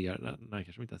registrerade? Nej,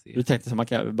 kanske de inte ens är. Du tänkte att man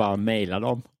kan bara mejla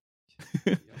dem.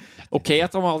 Okej,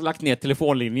 att de har lagt ner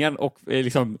telefonlinjen och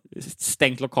liksom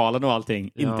stängt lokalen och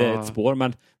allting. Ja. Inte ett spår,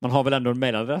 men man har väl ändå en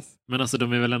mejladress. Men alltså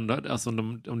de är väl ändå... Alltså,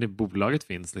 om det bolaget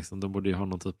finns, liksom, de borde ju ha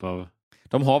någon typ av...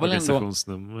 De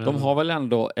har väl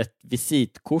ändå ett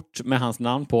visitkort med hans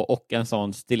namn på och en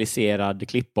sån stiliserad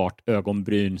klippart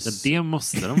ögonbryns. Ja, det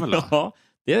måste de väl ha?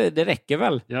 Ja, det räcker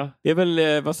väl. Ja. Det är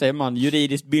väl, vad säger man,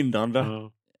 juridiskt bindande.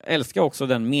 Ja. Jag älskar också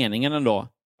den meningen ändå.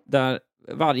 Där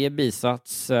varje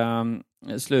bisats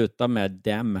slutar med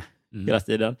dem hela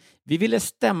tiden. Vi ville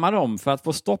stämma dem för att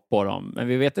få stopp på dem, men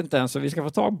vi vet inte ens hur vi ska få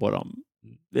tag på dem.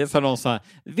 Det är för någon så här,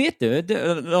 vet du,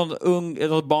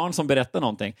 något barn som berättar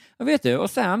någonting. Vet du, och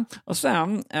sen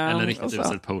eller riktigt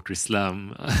utsett poetry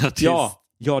slam.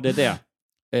 Ja, det är det.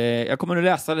 Jag kommer nu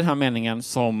läsa den här meningen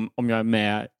som om jag är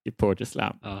med i poetry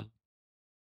slam. Ja.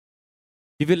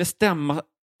 Vi ville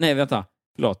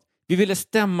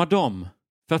stämma dem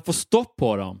för att få stopp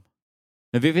på dem.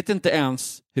 Men vi vet inte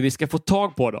ens hur vi ska få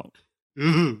tag på dem.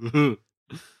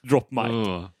 Drop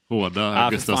mic. Hårda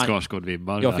Gustav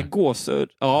Skarsgård-vibbar. Jag fick gåshud.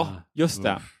 Ja, just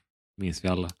det. Minns vi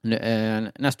alla.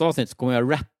 Nästa avsnitt så kommer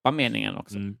jag rappa meningen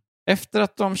också. Efter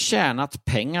att de tjänat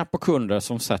pengar på kunder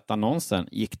som sett annonsen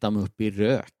gick de upp i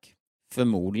rök.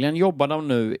 Förmodligen jobbar de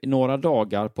nu i några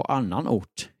dagar på annan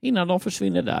ort innan de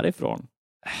försvinner därifrån.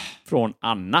 Från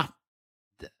Anna.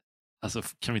 Alltså,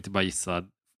 kan vi inte bara gissa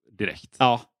direkt?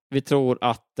 Ja, vi tror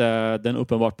att den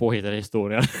uppenbart påhittade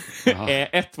historien är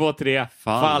 1, 2, 3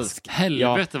 falsk.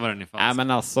 Helvete vad den är falsk. Nej,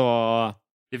 men alltså...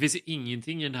 Det finns ju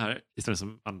ingenting i den här historien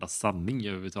som andas sanning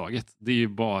överhuvudtaget. Det är ju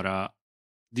bara...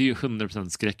 Det är ju 100%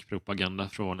 skräckpropaganda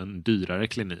från en dyrare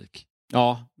klinik.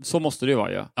 Ja, så måste det ju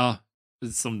vara, ja.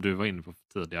 Som du var inne på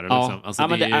tidigare. Ja, liksom. Alltså,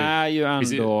 men det är ju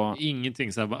ändå... Ju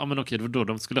ingenting så här, men okej, då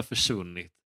de skulle ha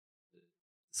försvunnit.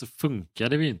 Så funkar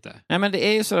det ju inte. Nej, men det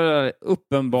är ju så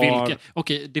uppenbart...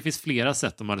 Okej, det finns flera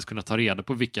sätt de hade kunnat ta reda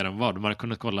på vilka de var. De hade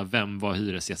kunnat kolla vem var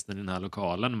hyresgästen i den här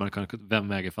lokalen. De hade kunnat,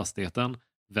 vem äger fastigheten?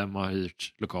 Vem har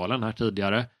hyrt lokalen här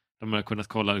tidigare? De hade kunnat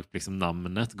kolla upp liksom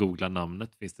namnet, googla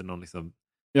namnet. Finns det någon liksom...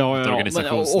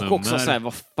 och också säga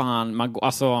vad fan man går,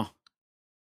 alltså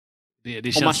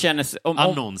det känns, om man känner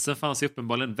annonsen fanns ju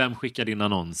uppenbarligen, vem skickade in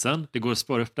annonsen? Det går att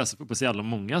spåra upp det på så jävla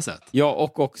många sätt. Ja,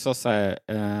 och också säga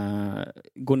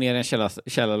gå ner i en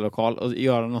källarlokal och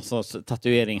göra någon sorts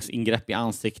tatueringsingrepp i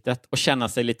ansiktet och känna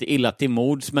sig lite illa till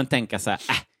mods, men tänka så här,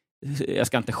 jag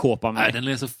ska inte shoppa mig. Nej, den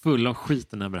är så full av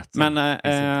skit den här berättelsen. Men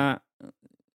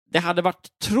det hade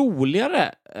varit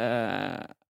troligare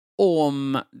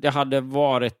om det hade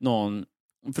varit någon,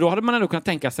 för då hade man ändå kunnat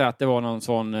tänka sig att det var någon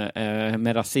sån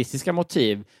med rasistiska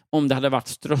motiv, om det hade varit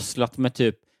strösslat med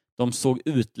typ, de såg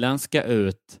utländska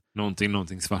ut.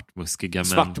 Någonting svartmuskiga.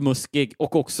 Svartmuskig,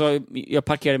 och också, jag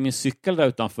parkerade min cykel där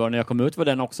utanför, när jag kom ut var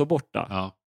den också borta.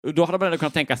 Ja. Då hade man ändå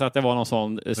kunnat tänka sig att det var någon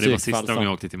sån det var sista gången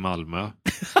jag åkte till Malmö.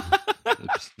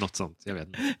 Något sånt, jag vet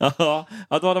inte. Ja,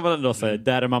 då hade man ändå sagt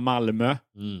Derma Malmö.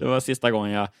 Det var sista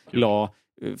gången jag la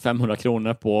 500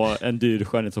 kronor på en dyr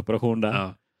skönhetsoperation där.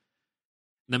 Ja.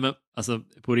 Nej men alltså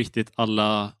på riktigt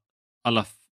alla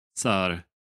så här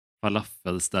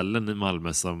falafelställen i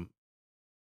Malmö som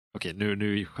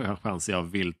nu chansar jag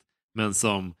vilt, men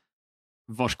som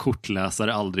vars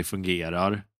kortläsare aldrig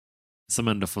fungerar, som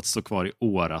ändå fått stå kvar i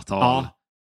åratal. Ja.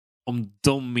 Om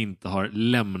de inte har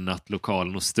lämnat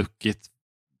lokalen och stuckit,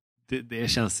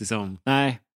 det känns som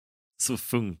så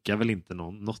funkar väl inte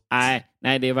något.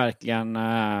 Nej, det är verkligen de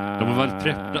har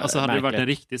väl alltså hade det varit en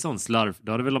riktig sån slarv,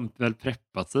 då hade väl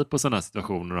preppat sig på sådana här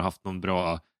situationer och haft någon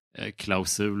bra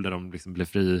klausul där de liksom blev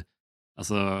fri,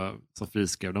 alltså som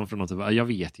friskrev dem från något. Jag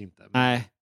vet inte. Nej,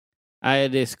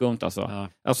 det är skumt alltså. Ja.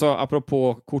 Alltså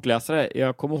apropå kortläsare,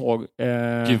 jag kommer ihåg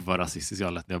Gud vad rasistiskt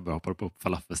jag lät när jag började hoppa upp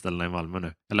falafelställena i Malmö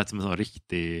nu. Jag lät som en sån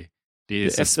riktig... Det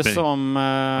är eftersom...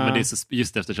 men det är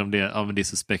just eftersom det är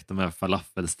suspekt de här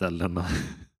falafelställena.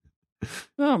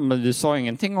 Ja, men du sa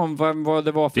ingenting om vad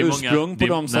det var för ursprung på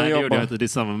dem som jobbar. Det är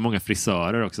samma med många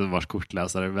frisörer också vars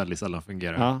kortläsare väldigt sällan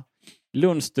fungerar. Ja.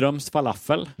 Lundströms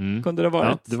falafel kunde det vara.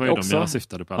 Ja, det var ju också. De jag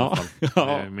syftade på i alla fall.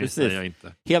 Ja, precis. Jag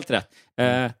inte. Helt rätt.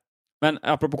 Men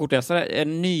apropå kortläsare,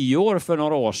 nyår för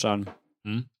några år sedan.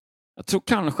 Jag tror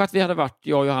kanske att jag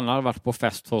och Johanna hade varit på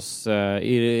fest hos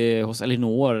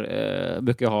Elinor.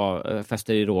 Brukar ha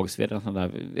fester i Rågsved.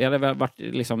 Vi hade varit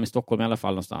liksom i Stockholm i alla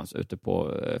fall någonstans ute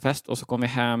på fest. Och så kom vi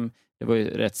hem. Det var ju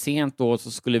rätt sent då.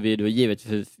 Så skulle vi då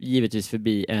givetvis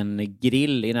förbi en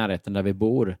grill i närheten där vi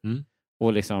bor.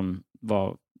 Och liksom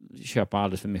köpa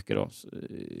alldeles för mycket då,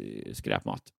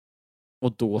 skräpmat.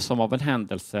 Och då som av en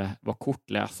händelse var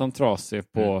kortläsaren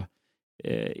trasig på,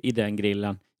 i den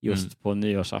grillen just på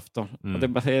nyårsafton. Och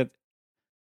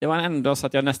det var ändå så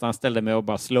att jag nästan ställde mig och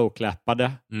bara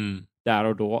slowklappade där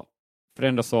och då. För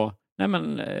ändå så,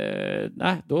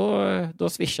 då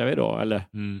swishar vi då. Eller,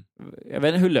 jag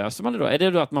vet inte, hur löser man det då? Är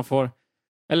det då att man får,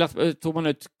 eller tog man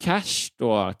ut cash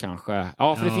då kanske?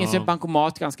 Ja, för det finns ju en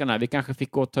bankomat ganska nära. Vi kanske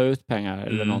fick gå och ta ut pengar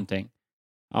eller någonting.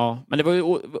 Ja, men det var ju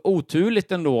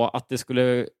oturligt ändå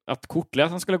att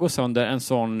kortläsaren skulle gå sönder en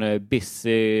sån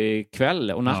busy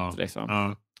kväll och natt liksom.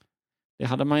 Ja. Det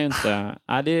hade man ju inte.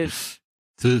 Det är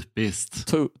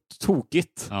typiskt.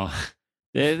 Tokigt. Ja.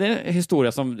 Det är en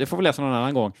historia som, det får vi läsa någon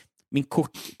annan gång. Min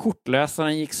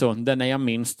kortläsaren gick sönder när jag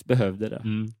minst behövde det.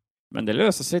 Men det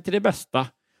löser sig till det bästa.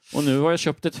 Och nu har jag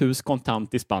köpt ett hus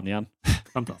kontant i Spanien.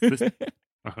 Fantastiskt.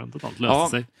 Vad skönt att allt löser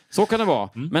sig. Så kan det vara.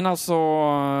 Men alltså,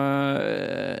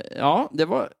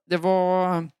 det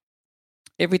var...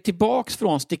 Är vi tillbaks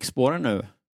från stickspåren nu?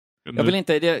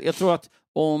 Jag tror att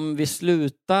om vi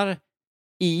slutar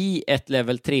i ett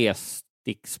level 3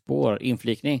 stickspår,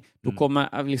 inflikning, då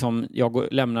kommer liksom,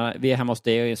 vi är hemma hos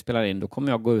dig och spelar in, då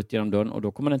kommer jag gå ut genom dörren och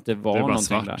då kommer det inte vara någonting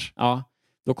svart. Där. Ja.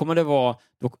 Då kommer det vara,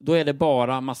 då är det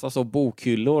bara massa så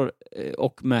bokhyllor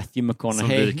och Matthew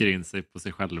McConaughey. Som viker in sig på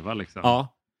sig själva liksom. Ja.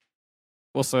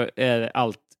 Och så är det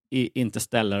allt i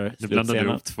Interstellar. Nu blandar du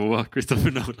ihop 2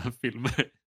 Christopher Nolan-filmer.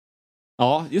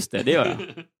 Ja, just det gör jag.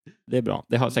 Det är bra.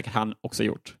 Det har säkert han också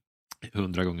gjort.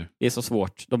 100 gånger. Det är så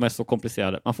svårt. De är så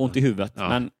komplicerade. Man får ont i huvudet. Ja.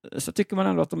 Men så tycker man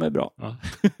ändå att de är bra. Ja.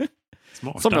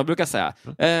 Smart. Som jag brukar säga.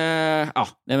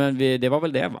 Det var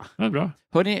väl det, va? Ja, bra.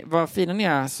 Hörrni, vad fina ni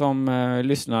är som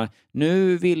lyssnar.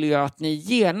 Nu vill jag att ni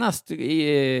genast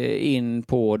in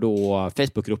på då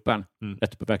Facebookgruppen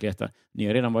Rätt på verkligheten. Ni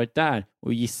har redan varit där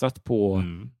och gissat på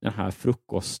den här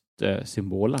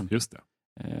frukostsymbolen. Just det.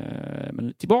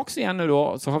 Men tillbaks igen nu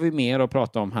då, så har vi mer att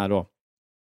prata om här då.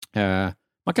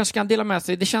 Man kanske kan dela med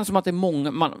sig. Det känns som att det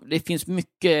är det finns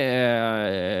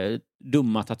mycket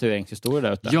dumma tatueringshistorier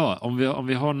där ute. Ja, om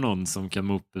vi har någon som kan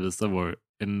motbevisa vår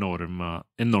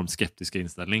enormt skeptiska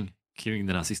inställning kring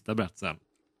den här sista berättelsen,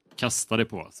 kasta det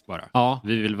på oss bara. Ja.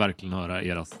 Vi vill verkligen höra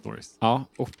era stories. Ja,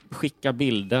 och skicka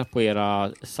bilder på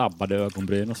era sabbade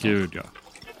ögonbryn och så. Gud, ja.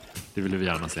 Det vill vi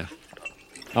gärna se.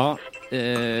 Ja,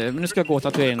 men nu ska jag gå och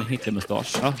tatuera en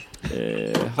Hitlermustasch. Ja.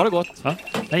 Ha det gott. Ja.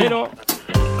 Hej då!